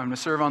welcome team. I'm going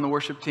to serve on the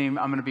worship team.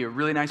 I'm going to be a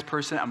really nice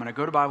person. I'm going to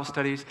go to Bible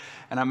studies,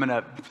 and I'm going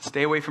to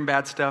stay away from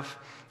bad stuff.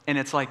 And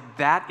it's like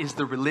that is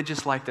the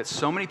religious life that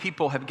so many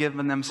people have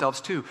given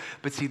themselves to.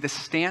 But see, the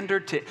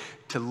standard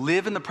to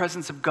live in the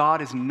presence of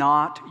God is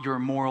not your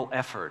moral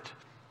effort.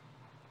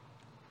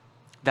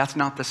 That's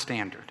not the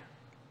standard.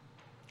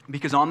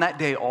 Because on that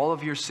day, all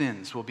of your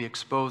sins will be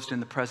exposed in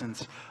the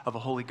presence of a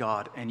holy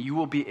God, and you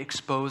will be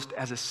exposed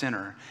as a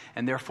sinner,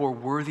 and therefore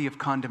worthy of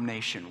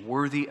condemnation,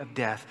 worthy of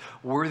death,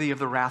 worthy of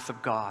the wrath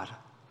of God.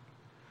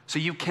 So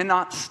you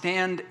cannot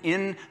stand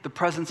in the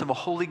presence of a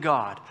holy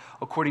God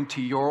according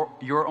to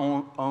your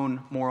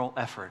own moral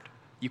effort.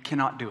 You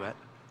cannot do it.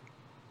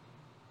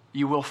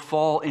 You will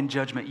fall in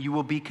judgment. You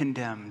will be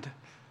condemned.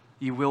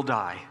 You will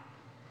die.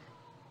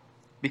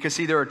 Because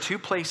see, there are two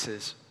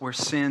places where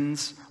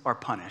sins are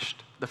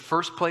punished. The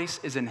first place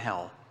is in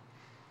hell.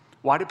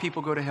 Why do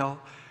people go to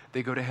hell?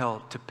 They go to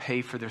hell to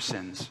pay for their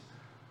sins,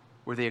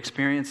 where they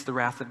experience the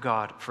wrath of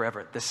God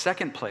forever. The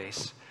second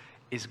place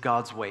is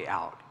God's way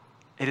out.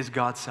 It is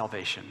God's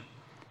salvation.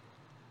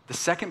 The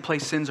second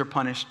place sins are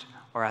punished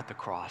are at the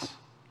cross.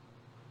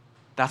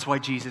 That's why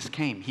Jesus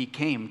came. He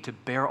came to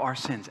bear our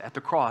sins at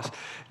the cross.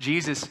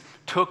 Jesus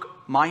took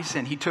my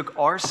sin. He took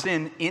our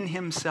sin in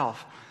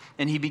himself.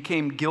 And he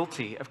became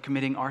guilty of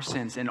committing our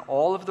sins. And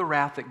all of the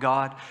wrath that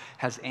God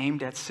has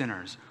aimed at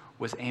sinners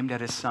was aimed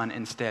at his Son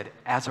instead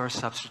as our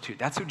substitute.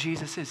 That's who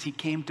Jesus is. He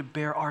came to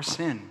bear our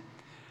sin.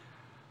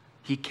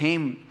 He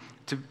came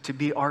to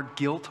be our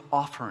guilt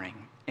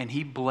offering. And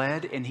he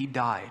bled and he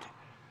died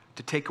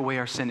to take away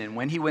our sin. And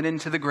when he went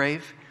into the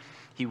grave,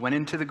 he went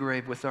into the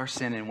grave with our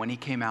sin. And when he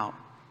came out,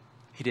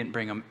 he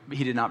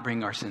did not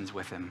bring our sins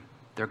with him.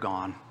 They're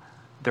gone.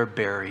 They're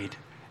buried.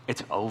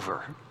 It's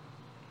over.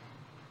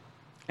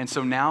 And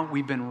so now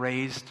we've been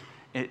raised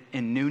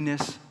in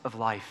newness of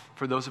life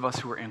for those of us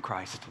who are in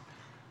Christ.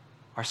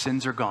 Our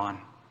sins are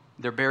gone.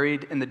 They're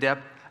buried in the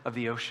depth of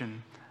the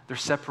ocean. They're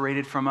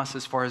separated from us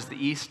as far as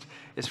the east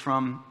is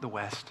from the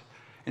west.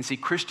 And see,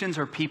 Christians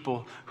are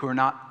people who are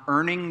not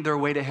earning their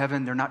way to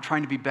heaven. They're not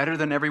trying to be better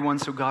than everyone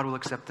so God will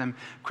accept them.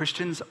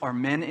 Christians are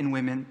men and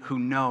women who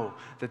know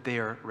that they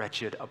are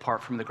wretched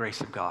apart from the grace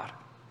of God.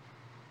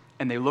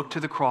 And they look to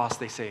the cross,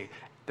 they say,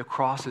 the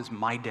cross is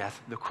my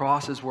death. The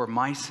cross is where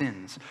my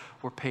sins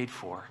were paid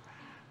for.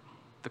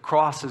 The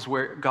cross is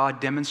where God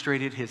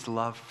demonstrated his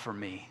love for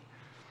me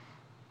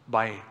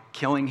by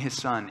killing his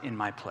Son in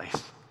my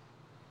place.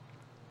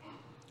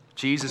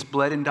 Jesus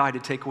bled and died to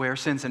take away our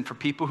sins. And for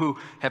people who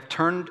have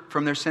turned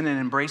from their sin and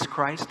embraced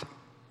Christ,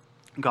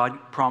 God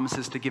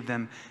promises to give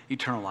them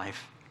eternal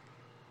life.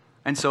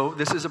 And so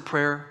this is a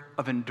prayer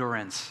of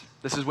endurance.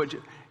 This is what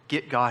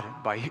get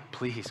God by,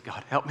 please,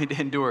 God, help me to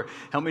endure.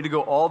 Help me to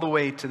go all the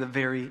way to the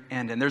very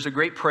end. And there's a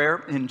great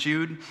prayer in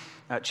Jude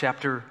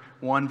chapter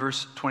 1,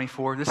 verse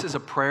 24. This is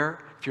a prayer,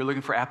 if you're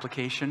looking for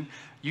application,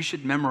 you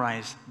should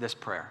memorize this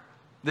prayer.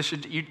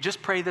 You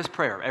just pray this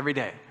prayer every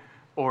day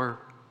or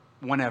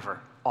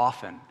whenever,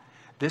 often.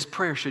 This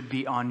prayer should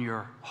be on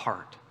your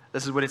heart.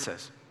 This is what it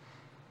says.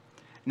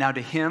 Now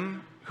to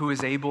him who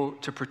is able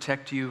to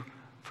protect you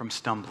from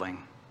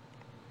stumbling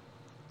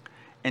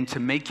and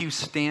to make you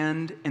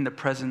stand in the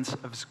presence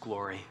of his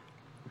glory.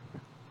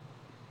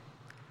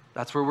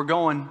 That's where we're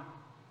going.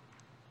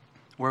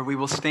 where we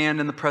will stand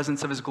in the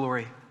presence of his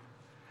glory.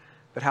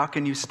 But how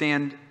can you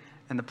stand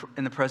in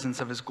the presence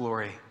of his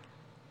glory?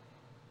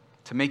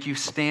 To make you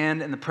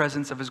stand in the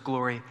presence of his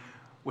glory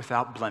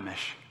without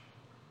blemish.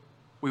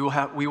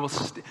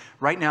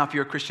 Right now, if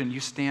you're a Christian,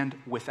 you stand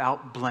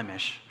without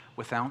blemish,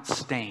 without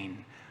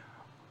stain,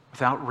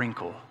 without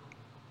wrinkle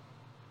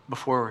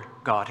before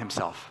God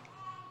himself.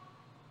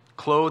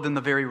 Clothed in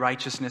the very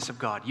righteousness of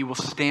God. You will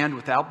stand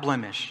without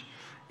blemish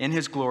in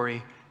his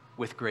glory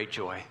with great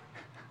joy.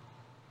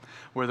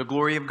 Where the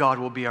glory of God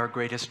will be our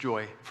greatest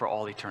joy for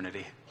all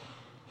eternity.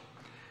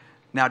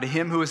 Now to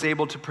him who is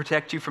able to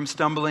protect you from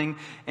stumbling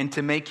and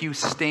to make you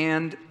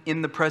stand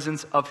in the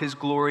presence of his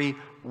glory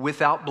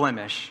without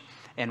blemish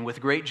and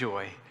with great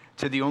joy,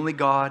 to the only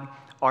God,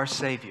 our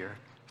Savior,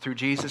 through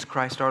Jesus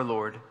Christ our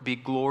Lord, be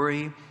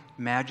glory,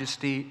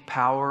 majesty,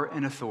 power,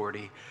 and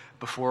authority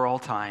before all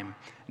time,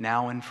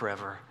 now and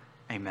forever.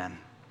 Amen.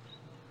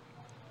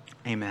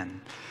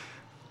 Amen.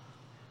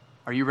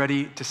 Are you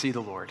ready to see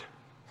the Lord?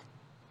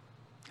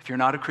 If you're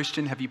not a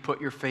Christian, have you put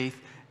your faith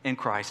in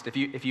Christ?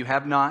 If you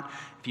have not,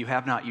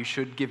 you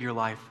should give your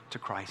life to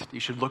Christ. You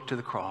should look to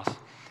the cross.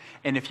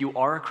 And if you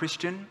are a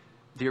Christian,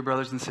 dear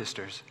brothers and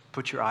sisters,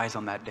 put your eyes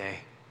on that day.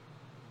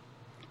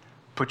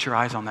 Put your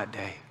eyes on that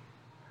day.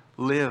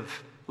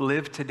 Live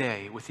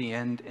today with the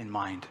end in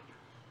mind.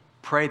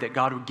 Pray that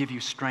God would give you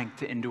strength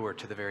to endure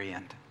to the very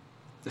end.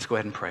 Let's go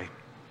ahead and pray.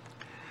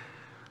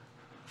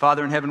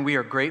 Father in heaven, we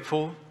are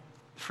grateful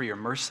for your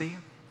mercy.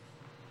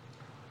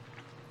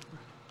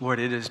 Lord,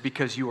 it is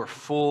because you are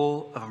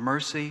full of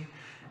mercy,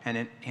 and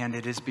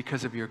it is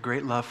because of your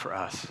great love for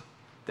us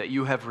that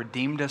you have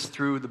redeemed us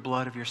through the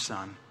blood of your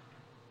Son.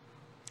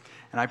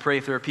 And I pray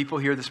if there are people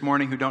here this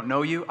morning who don't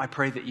know you, I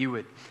pray that you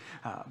would,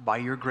 by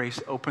your grace,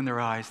 open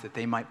their eyes that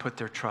they might put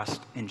their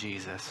trust in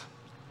Jesus.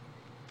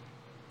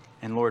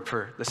 And Lord,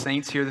 for the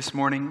saints here this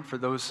morning, for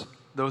those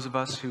of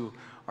us who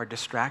are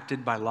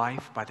distracted by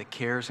life, by the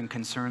cares and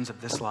concerns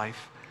of this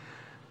life,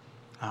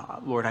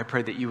 Lord, I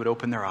pray that you would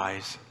open their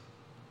eyes.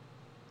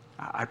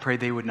 I pray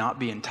they would not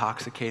be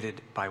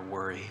intoxicated by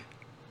worry.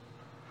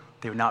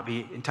 They would not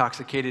be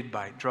intoxicated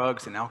by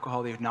drugs and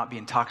alcohol. They would not be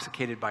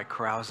intoxicated by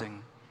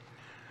carousing.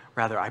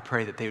 Rather, I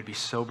pray that they would be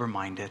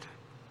sober-minded.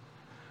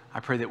 I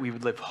pray that we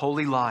would live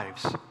holy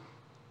lives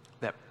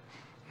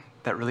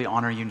that really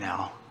honor you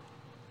now.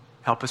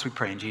 Help us, we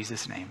pray, in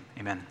Jesus' name.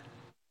 Amen.